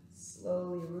hand,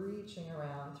 slowly reaching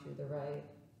around through the right,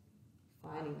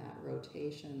 finding that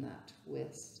rotation, that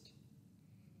twist,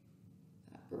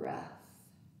 that breath.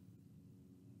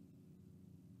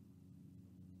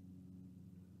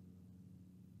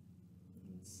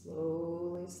 And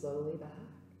slowly, slowly back.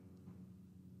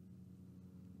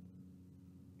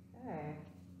 Okay.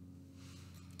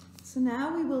 So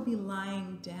now we will be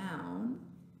lying down.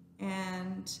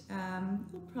 And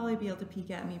you'll probably be able to peek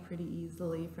at me pretty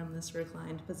easily from this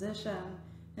reclined position.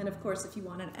 And of course, if you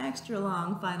want an extra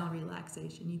long final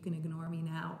relaxation, you can ignore me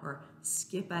now or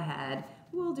skip ahead.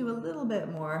 We'll do a little bit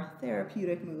more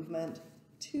therapeutic movement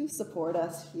to support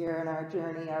us here in our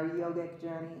journey, our yogic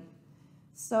journey.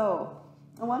 So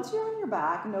once you're on your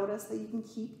back, notice that you can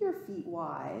keep your feet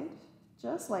wide,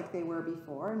 just like they were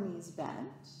before, knees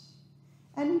bent.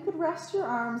 And you could rest your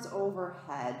arms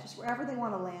overhead, just wherever they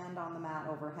want to land on the mat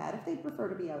overhead. If they'd prefer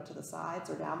to be out to the sides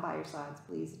or down by your sides,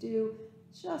 please do.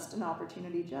 Just an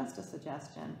opportunity, just a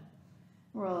suggestion.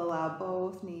 We'll allow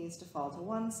both knees to fall to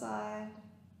one side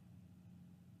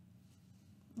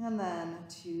and then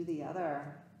to the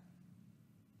other.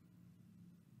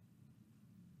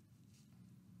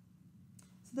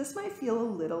 So this might feel a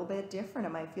little bit different.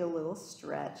 It might feel a little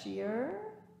stretchier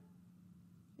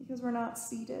because we're not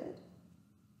seated.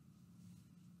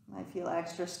 Might feel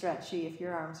extra stretchy if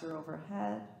your arms are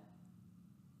overhead.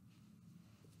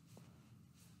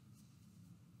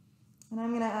 And I'm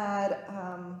going to add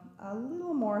a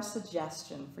little more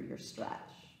suggestion for your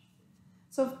stretch.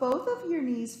 So if both of your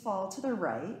knees fall to the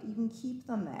right, you can keep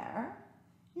them there.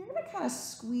 You're going to kind of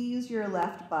squeeze your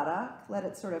left buttock, let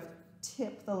it sort of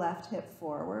tip the left hip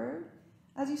forward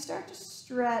as you start to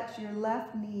stretch your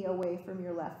left knee away from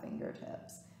your left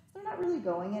fingertips. They're not really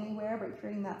going anywhere, but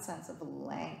creating that sense of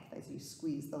length as you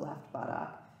squeeze the left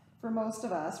buttock. For most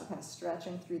of us, we're kind of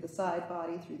stretching through the side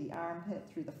body, through the armpit,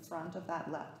 through the front of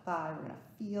that left thigh. We're going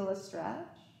to feel a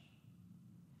stretch.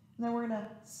 And then we're going to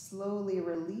slowly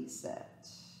release it.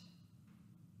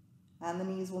 And the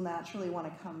knees will naturally want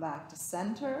to come back to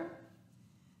center.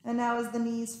 And now as the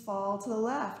knees fall to the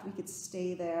left, we could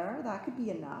stay there. That could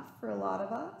be enough for a lot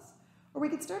of us. Or we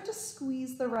could start to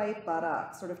squeeze the right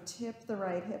buttock, sort of tip the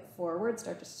right hip forward,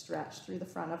 start to stretch through the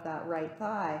front of that right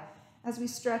thigh. As we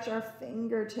stretch our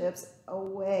fingertips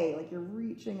away, like you're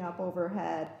reaching up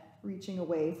overhead, reaching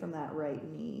away from that right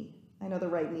knee. I know the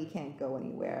right knee can't go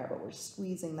anywhere, but we're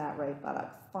squeezing that right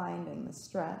buttock, finding the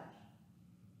stretch.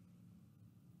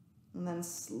 And then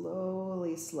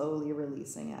slowly, slowly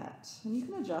releasing it. And you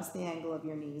can adjust the angle of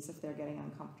your knees if they're getting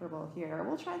uncomfortable here.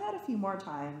 We'll try that a few more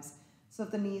times. So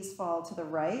if the knees fall to the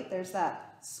right, there's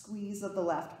that squeeze of the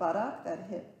left buttock, that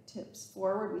hip tips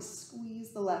forward. We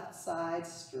squeeze the left side,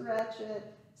 stretch it,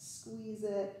 squeeze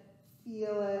it,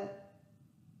 feel it,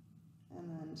 and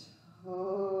then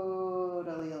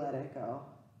totally let it go.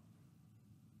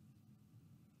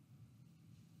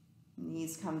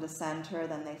 Knees come to center,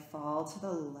 then they fall to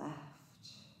the left.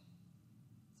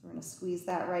 So we're going to squeeze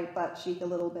that right butt cheek a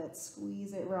little bit,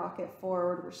 squeeze it, rock it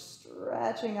forward. We're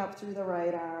stretching up through the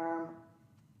right arm,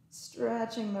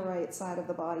 stretching the right side of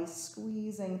the body,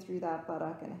 squeezing through that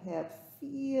buttock and hip,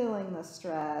 feeling the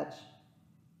stretch,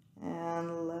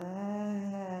 and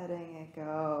letting it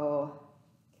go.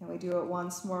 Can we do it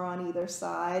once more on either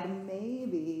side?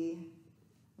 Maybe.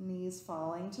 Knees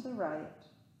falling to the right.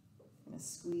 We're going to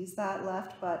squeeze that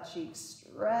left butt cheek,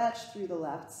 stretch through the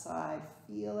left side.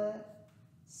 Feel it,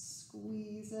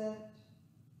 squeeze it,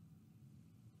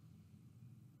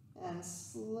 and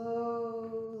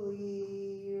slowly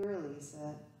release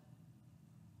it.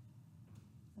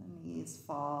 The knees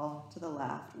fall to the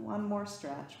left. One more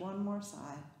stretch, one more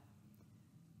side.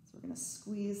 So we're going to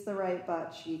squeeze the right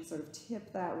butt cheek, sort of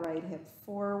tip that right hip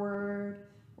forward.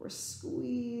 We're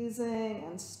squeezing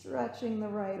and stretching the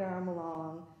right arm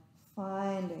long,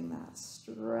 finding that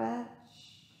stretch,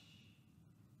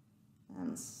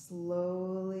 and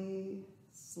slowly,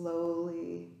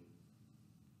 slowly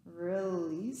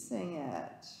releasing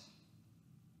it.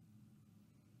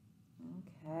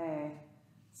 Okay,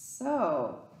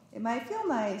 so it might feel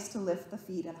nice to lift the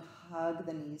feet and hug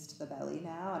the knees to the belly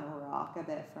now and rock a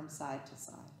bit from side to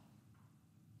side.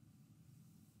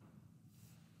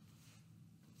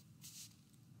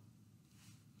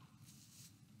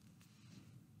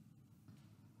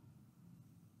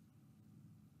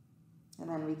 And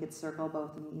then we could circle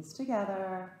both knees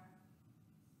together.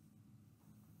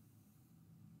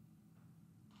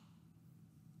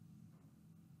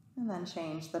 And then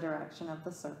change the direction of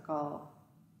the circle.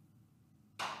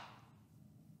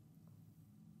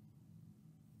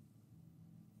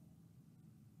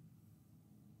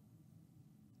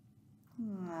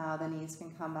 Now the knees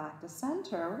can come back to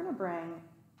center. We're going to bring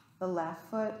the left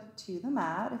foot to the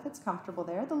mat if it's comfortable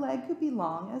there. The leg could be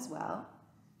long as well.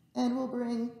 And we'll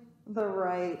bring the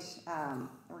right,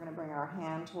 we're going to bring our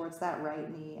hand towards that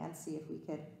right knee and see if we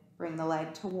could bring the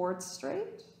leg towards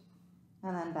straight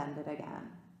and then bend it again.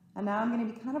 And now I'm going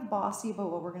to be kind of bossy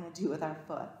about what we're going to do with our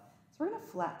foot. So we're going to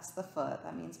flex the foot.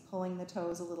 That means pulling the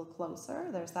toes a little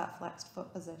closer. There's that flexed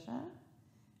foot position.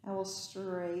 And we'll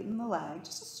straighten the leg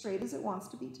just as straight as it wants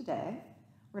to be today.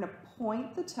 We're going to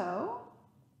point the toe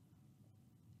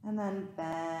and then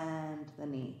bend the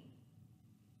knee.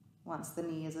 Once the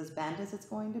knee is as bent as it's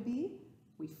going to be,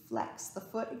 we flex the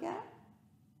foot again,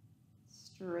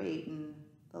 straighten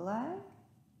the leg,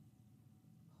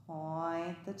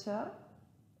 point the toe,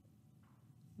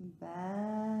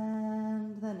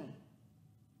 bend the knee.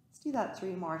 Let's do that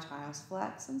 3 more times.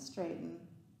 Flex and straighten.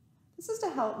 This is to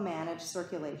help manage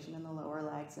circulation in the lower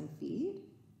legs and feet.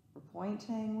 We're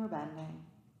pointing, we're bending.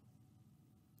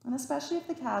 And especially if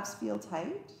the calves feel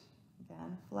tight,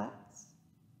 again, flex,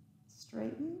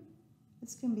 straighten.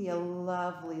 This can be a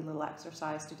lovely little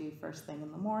exercise to do first thing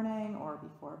in the morning or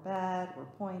before bed. We're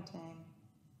pointing,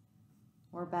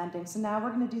 we're bending. So now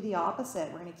we're going to do the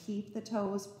opposite. We're going to keep the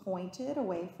toes pointed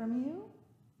away from you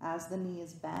as the knee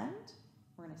is bent.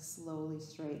 We're going to slowly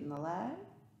straighten the leg.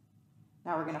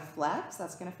 Now we're going to flex.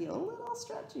 That's going to feel a little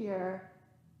stretchier.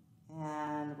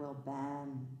 And we'll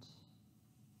bend.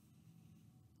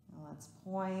 Now let's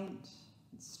point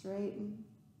and straighten.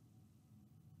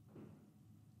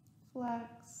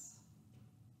 Flex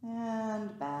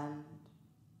and bend.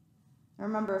 And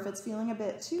remember, if it's feeling a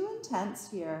bit too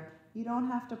intense here, you don't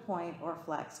have to point or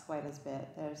flex quite as bit.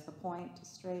 There's the point to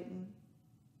straighten,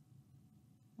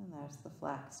 and there's the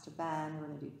flex to bend. We're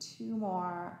going to do 2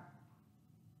 more.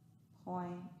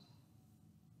 Point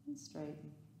and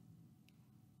straighten.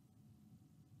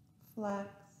 Flex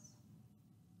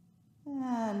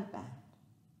and bend.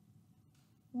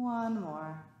 1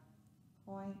 more.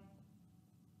 Point.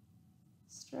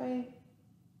 Straight,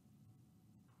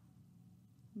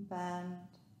 bend,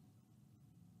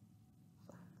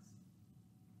 flex.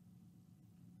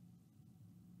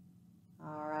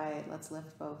 All right, let's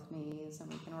lift both knees and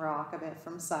we can rock a bit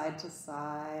from side to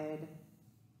side.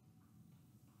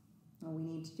 And we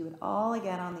need to do it all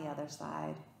again on the other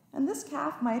side. And this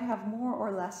calf might have more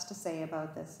or less to say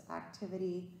about this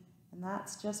activity, and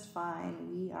that's just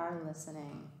fine. We are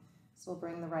listening. So we'll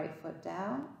bring the right foot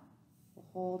down. We'll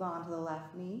hold on to the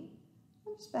left knee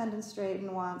and just bend and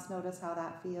straighten once. Notice how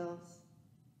that feels.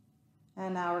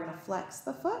 And now we're going to flex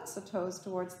the foot, so toes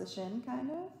towards the shin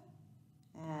kind of.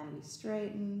 And we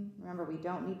straighten. Remember, we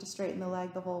don't need to straighten the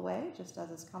leg the whole way, just as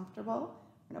is comfortable.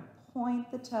 We're going to point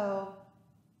the toe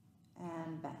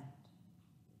and bend.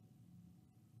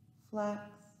 Flex,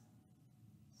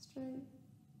 straight,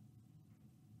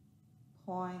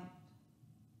 point,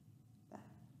 bend.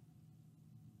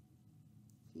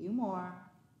 Few more.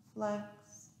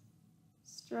 Flex,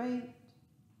 straight,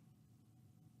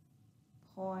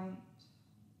 point,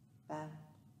 bend.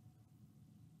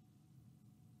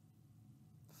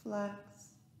 Flex,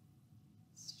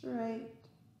 straight,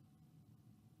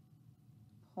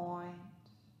 point,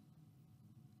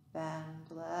 bend.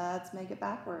 Let's make it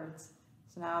backwards.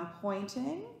 So now I'm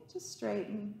pointing to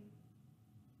straighten,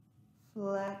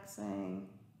 flexing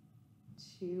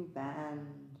to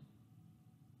bend.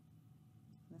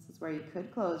 This is where you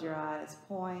could close your eyes.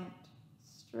 Point,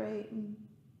 straighten,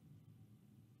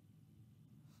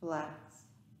 flex,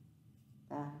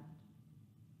 bend.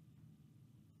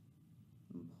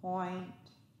 Point,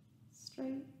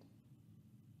 straight,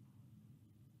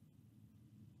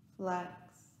 flex,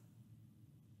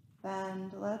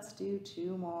 bend. Let's do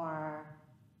 2 more.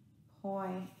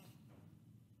 Point,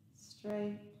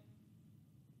 straight,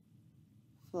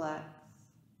 flex,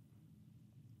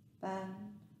 bend,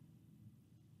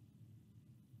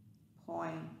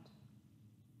 point,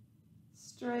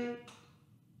 straight,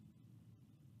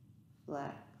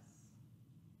 flex,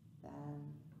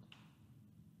 bend.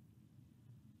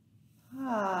 We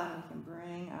can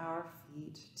bring our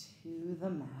feet to the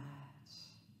mat.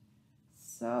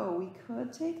 So we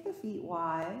could take the feet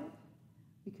wide.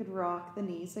 We could rock the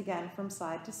knees again from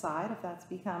side to side if that's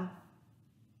become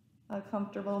a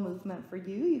comfortable movement for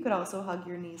you. You could also hug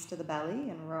your knees to the belly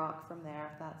and rock from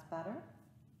there if that's better.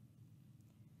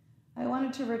 I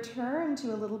wanted to return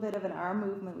to a little bit of an arm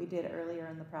movement we did earlier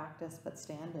in the practice, but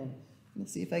standing. I'm going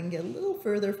to see if I can get a little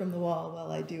further from the wall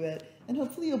while I do it, and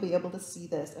hopefully you'll be able to see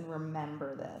this and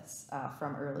remember this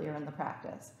from earlier in the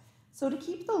practice. So to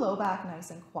keep the low back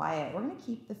nice and quiet, we're going to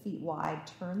keep the feet wide,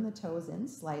 turn the toes in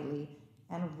slightly,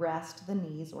 and rest the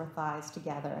knees or thighs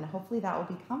together. And hopefully that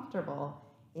will be comfortable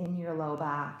in your low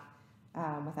back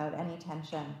without any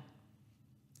tension.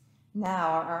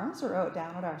 Now our arms are out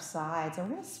down at our sides, and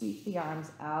we're going to sweep the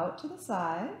arms out to the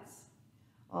sides,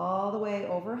 all the way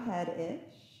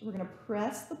overhead-ish. We're going to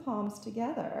press the palms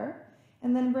together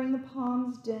and then bring the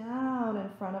palms down in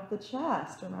front of the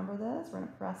chest. Remember this? We're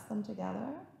going to press them together.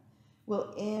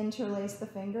 We'll interlace the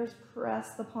fingers,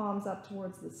 press the palms up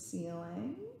towards the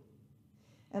ceiling,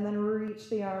 and then reach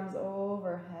the arms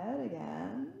overhead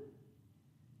again.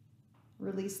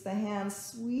 Release the hands,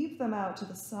 sweep them out to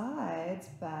the sides,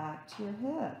 back to your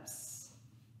hips.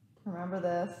 Remember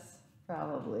this?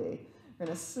 Probably. We're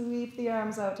going to sweep the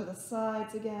arms out to the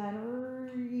sides again,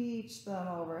 reach them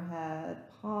overhead,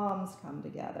 palms come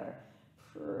together,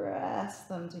 press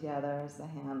them together as the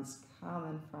hands come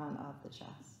in front of the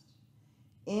chest.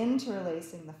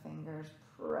 Interlacing the fingers,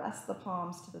 press the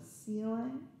palms to the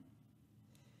ceiling,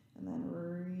 and then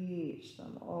reach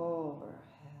them overhead.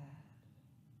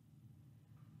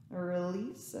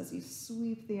 Release as you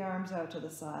sweep the arms out to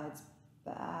the sides,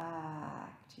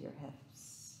 back to your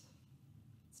hips.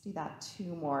 Let's do that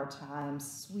 2 more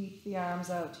times. Sweep the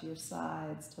arms out to your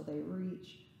sides till they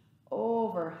reach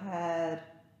overhead.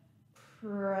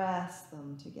 Press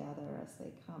them together as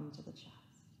they come to the chest.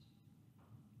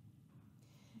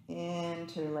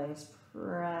 Interlace,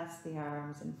 press the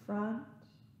arms in front,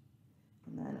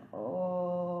 and then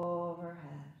overhead.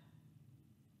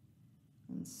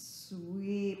 And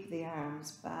sweep the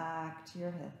arms back to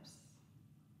your hips.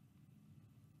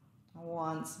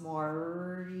 Once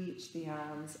more, reach the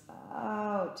arms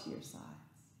out to your sides.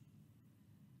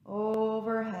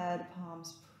 Overhead,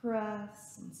 palms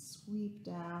press and sweep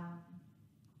down.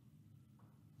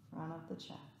 Front of the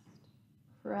chest.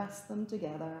 Press them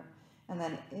together and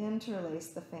then interlace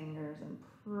the fingers and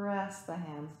press the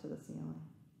hands to the ceiling.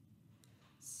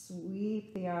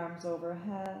 Sweep the arms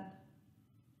overhead.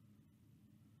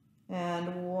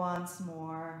 And once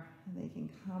more, they can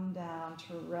come down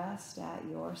to rest at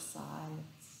your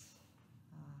sides.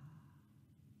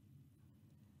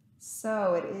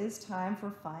 So it is time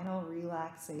for final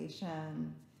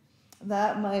relaxation.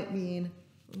 That might mean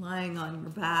lying on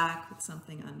your back with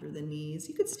something under the knees.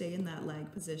 You could stay in that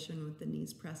leg position with the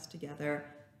knees pressed together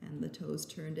and the toes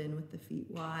turned in with the feet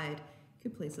wide. You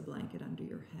could place a blanket under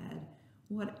your head.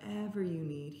 Whatever you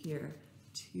need here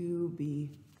to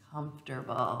be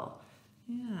comfortable.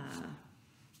 Yeah.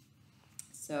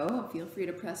 So feel free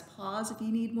to press pause if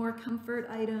you need more comfort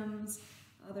items.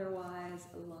 Otherwise,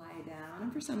 lie down.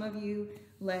 And for some of you,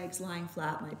 legs lying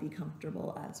flat might be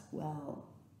comfortable as well.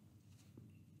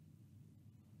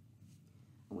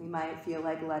 We might feel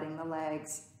like letting the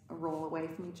legs roll away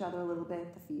from each other a little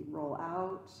bit. The feet roll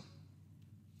out.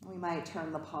 We might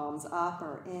turn the palms up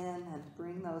or in and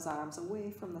bring those arms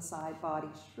away from the side body,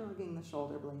 shrugging the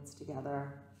shoulder blades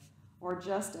together. Or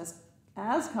just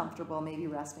as comfortable, maybe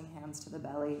resting hands to the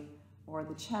belly or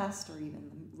the chest or even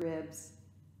the ribs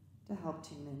to help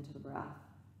tune into the breath.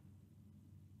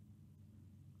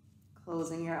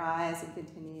 Closing your eyes and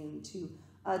continuing to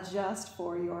adjust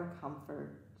for your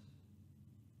comfort.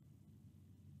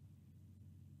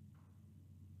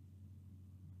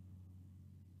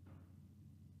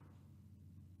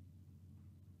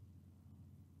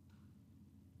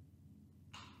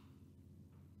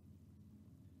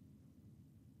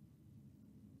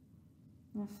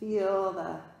 And feel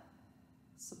the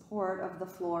support of the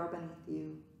floor beneath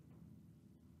you.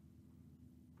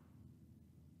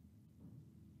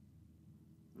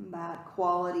 And that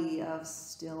quality of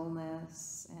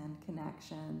stillness and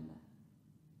connection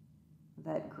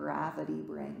that gravity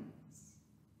brings.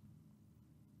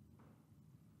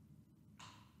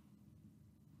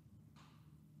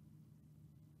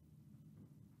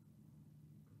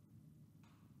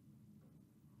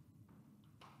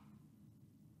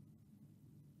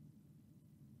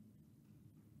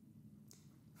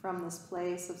 From this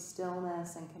place of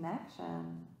stillness and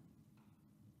connection,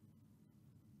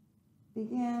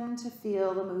 begin to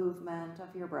feel the movement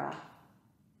of your breath.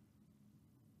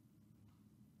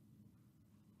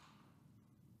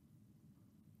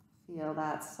 Feel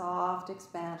that soft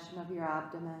expansion of your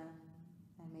abdomen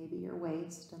and maybe your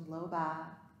waist and low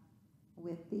back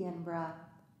with the in-breath.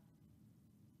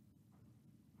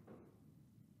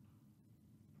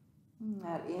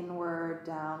 That inward,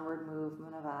 downward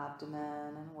movement of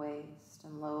abdomen and waist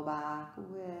and low back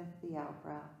with the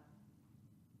out-breath.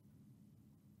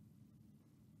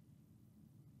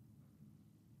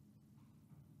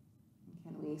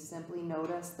 Can we simply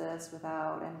notice this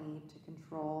without a need to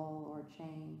control or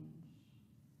change,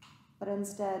 but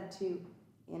instead to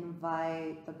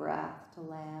invite the breath to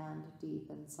land deep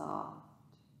and soft,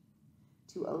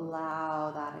 to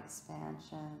allow that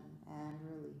expansion and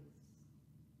release.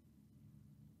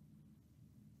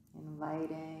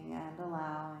 Inviting and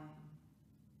allowing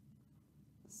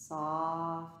the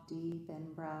soft, deep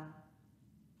in-breath,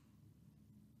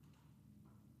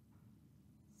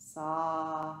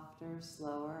 softer,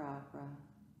 slower out-breath.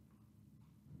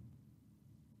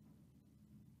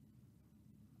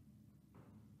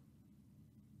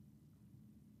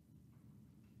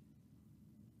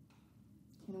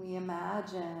 Can we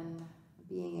imagine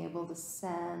being able to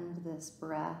send this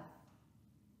breath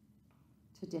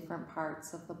to different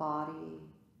parts of the body,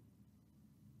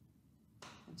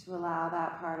 and to allow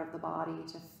that part of the body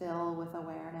to fill with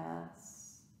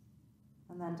awareness,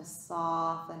 and then to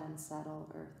soften and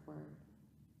settle earthward.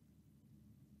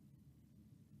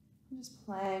 Just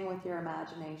playing with your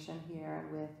imagination here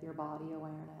and with your body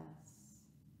awareness,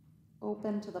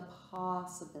 open to the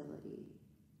possibility.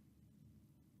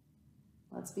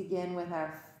 Let's begin with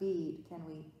our feet. Can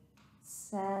we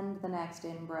send the next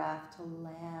in-breath to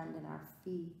land in our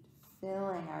feet,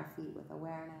 filling our feet with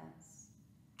awareness.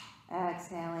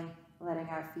 Exhaling, letting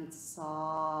our feet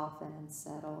soften and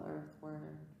settle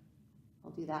earthward.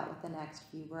 We'll do that with the next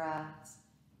few breaths,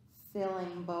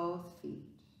 filling both feet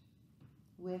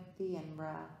with the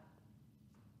in-breath.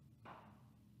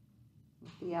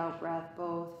 With the out-breath,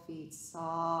 both feet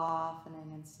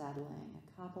softening and settling.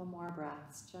 A couple more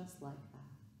breaths just like that.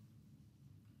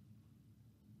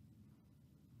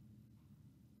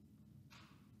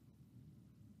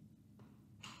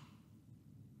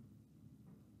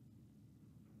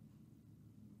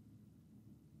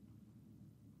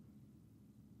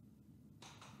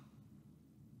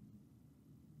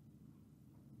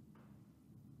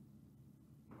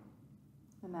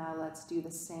 And now let's do the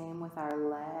same with our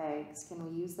legs. Can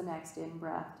we use the next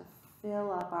in-breath to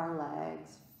fill up our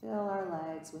legs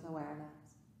with awareness?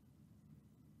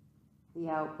 The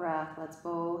out-breath lets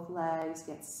both legs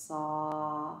get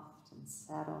soft and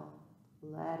settled,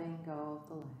 letting go of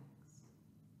the legs.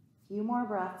 A few more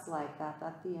breaths like that.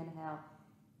 Let the inhale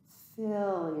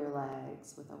fill your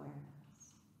legs with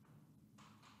awareness.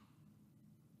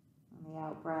 And the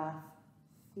out-breath,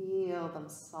 feel them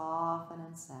soften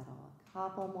and settle. A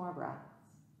couple more breaths.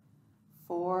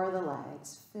 For the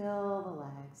legs, fill the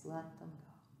legs, let them go.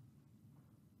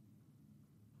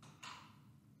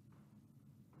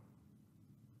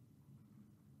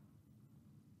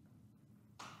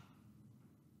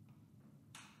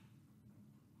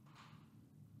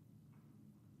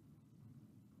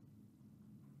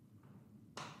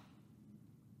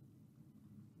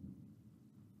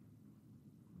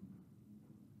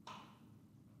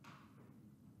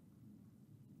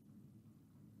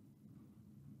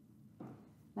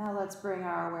 Now let's bring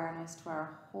our awareness to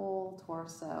our whole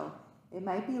torso. It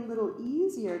might be a little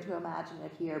easier to imagine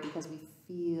it here because we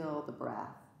feel the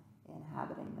breath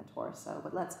inhabiting the torso.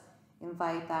 But let's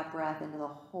invite that breath into the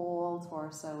whole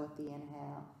torso with the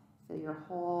inhale. Fill your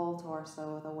whole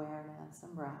torso with awareness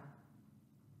and breath.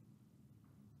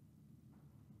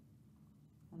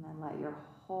 And then let your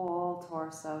whole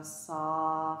torso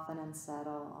soften and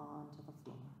settle onto the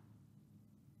floor.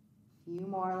 A few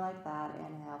more like that.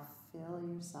 Inhale, fill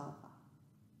yourself up.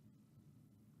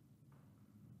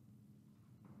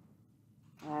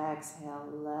 Exhale,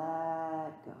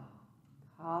 let go.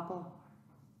 Couple more.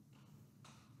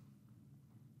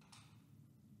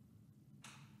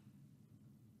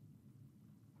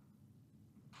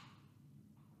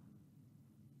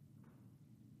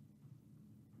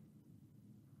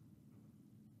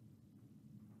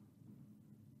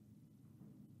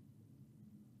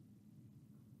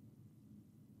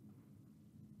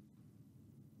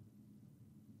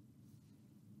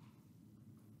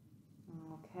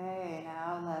 Okay,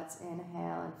 now let's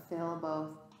inhale and fill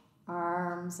both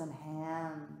arms and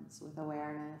hands with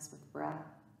awareness, with breath.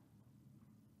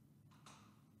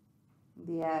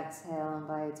 The exhale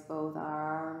invites both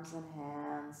arms and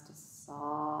hands to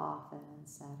soften and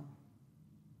settle.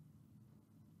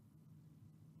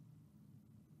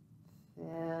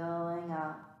 Filling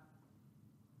up,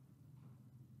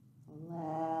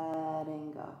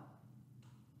 letting go.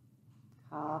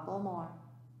 Couple more.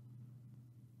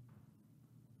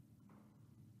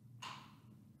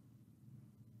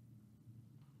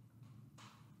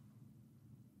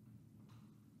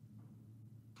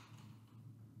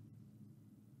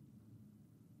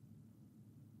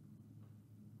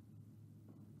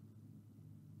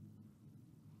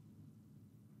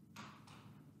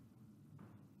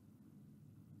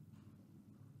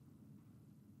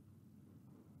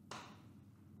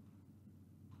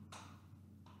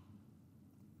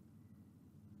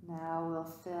 Now we'll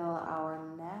fill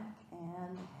our neck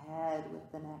and head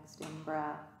with the next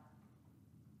in-breath.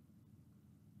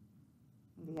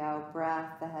 The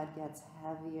out-breath, the head gets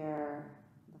heavier,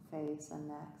 the face and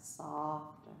neck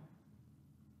softer.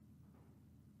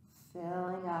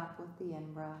 Filling up with the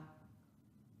in-breath.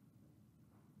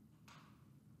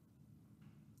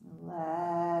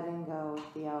 Letting go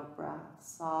with the out-breath.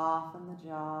 Soften the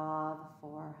jaw, the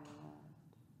forehead.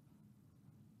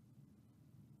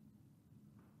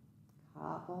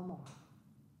 Couple more.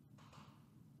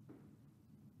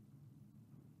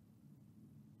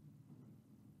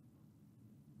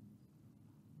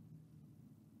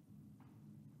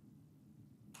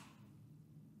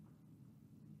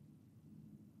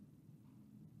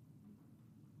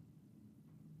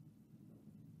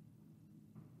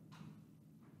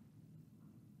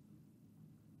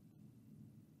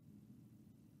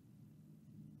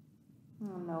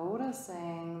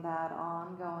 Noticing that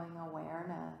ongoing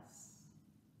awareness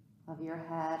of your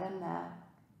head and neck,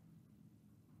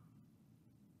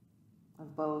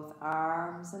 of both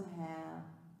arms and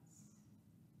hands,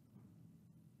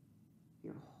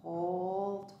 your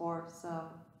whole torso,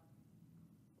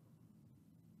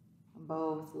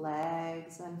 both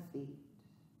legs and feet.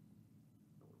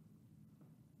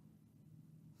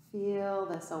 Feel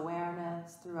this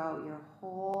awareness throughout your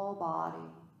whole body.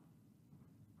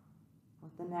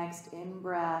 With the next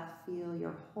in-breath, feel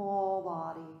your whole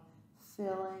body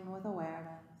filling with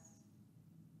awareness.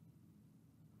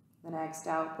 The next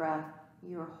out-breath,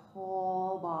 your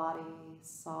whole body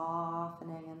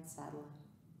softening and settling.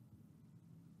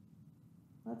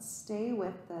 Let's stay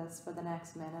with this for the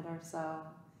next minute or so.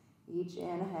 Each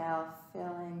inhale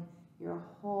filling your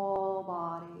whole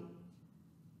body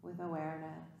with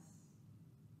awareness.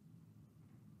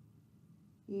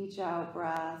 Each out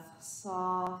breath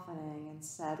softening and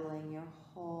settling your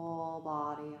whole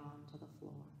body onto the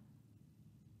floor.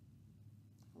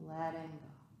 Letting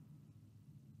go.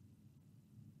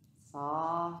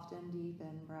 Soft and deep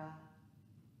in breath.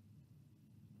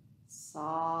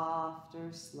 Softer,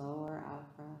 slower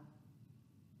out breath.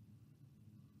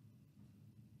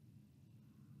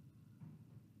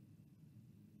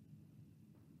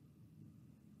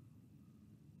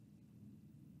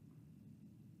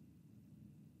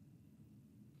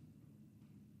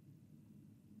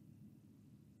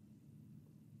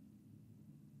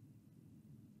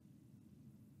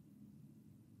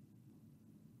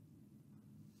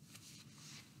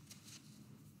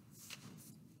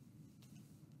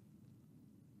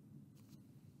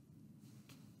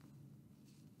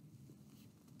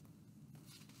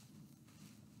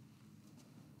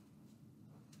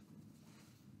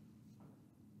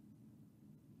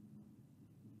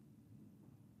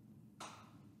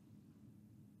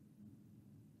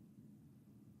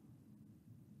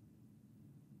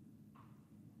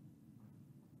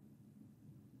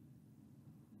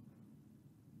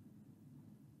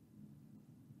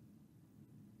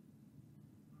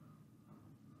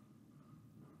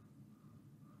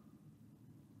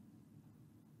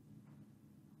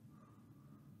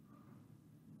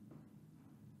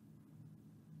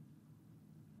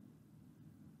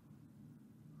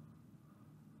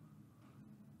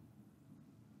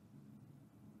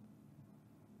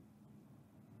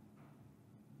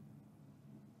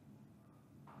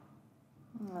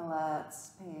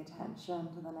 Let's pay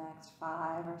attention to the next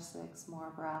 5 or 6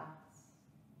 more breaths,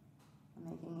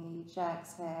 making each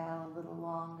exhale a little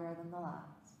longer than the last.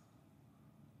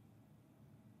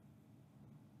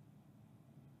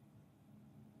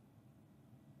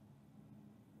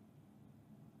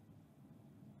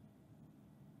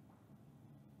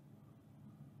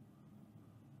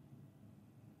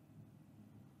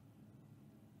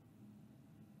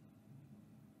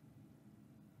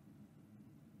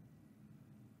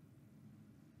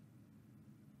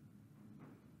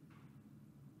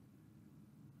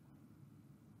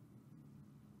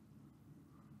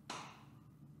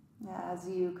 As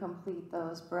you complete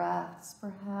those breaths,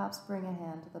 perhaps bring a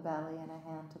hand to the belly and a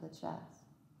hand to the chest.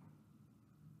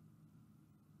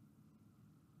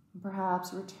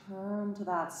 Perhaps return to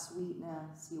that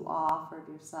sweetness you offered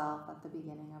yourself at the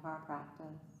beginning of our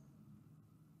practice.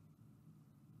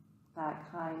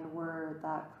 That kind word,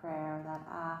 that prayer, that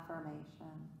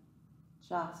affirmation,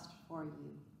 just for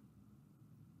you.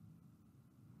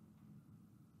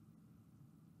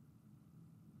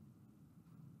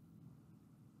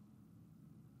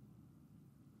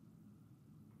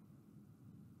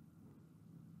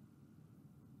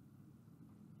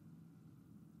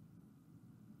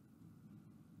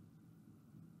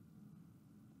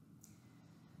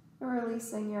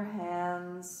 Releasing your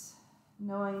hands,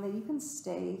 knowing that you can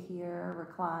stay here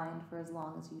reclined for as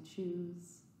long as you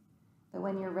choose. That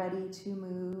when you're ready to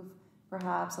move,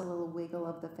 perhaps a little wiggle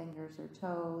of the fingers or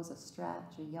toes, a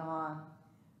stretch, a yawn,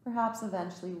 perhaps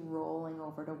eventually rolling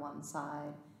over to one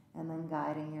side and then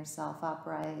guiding yourself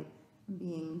upright and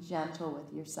being gentle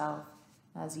with yourself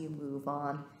as you move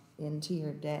on into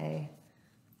your day.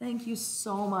 Thank you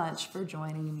so much for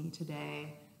joining me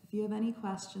today. If you have any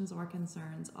questions or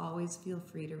concerns, always feel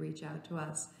free to reach out to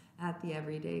us at the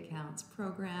Everyday Counts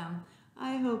program.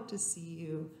 I hope to see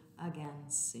you again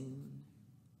soon.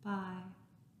 Bye.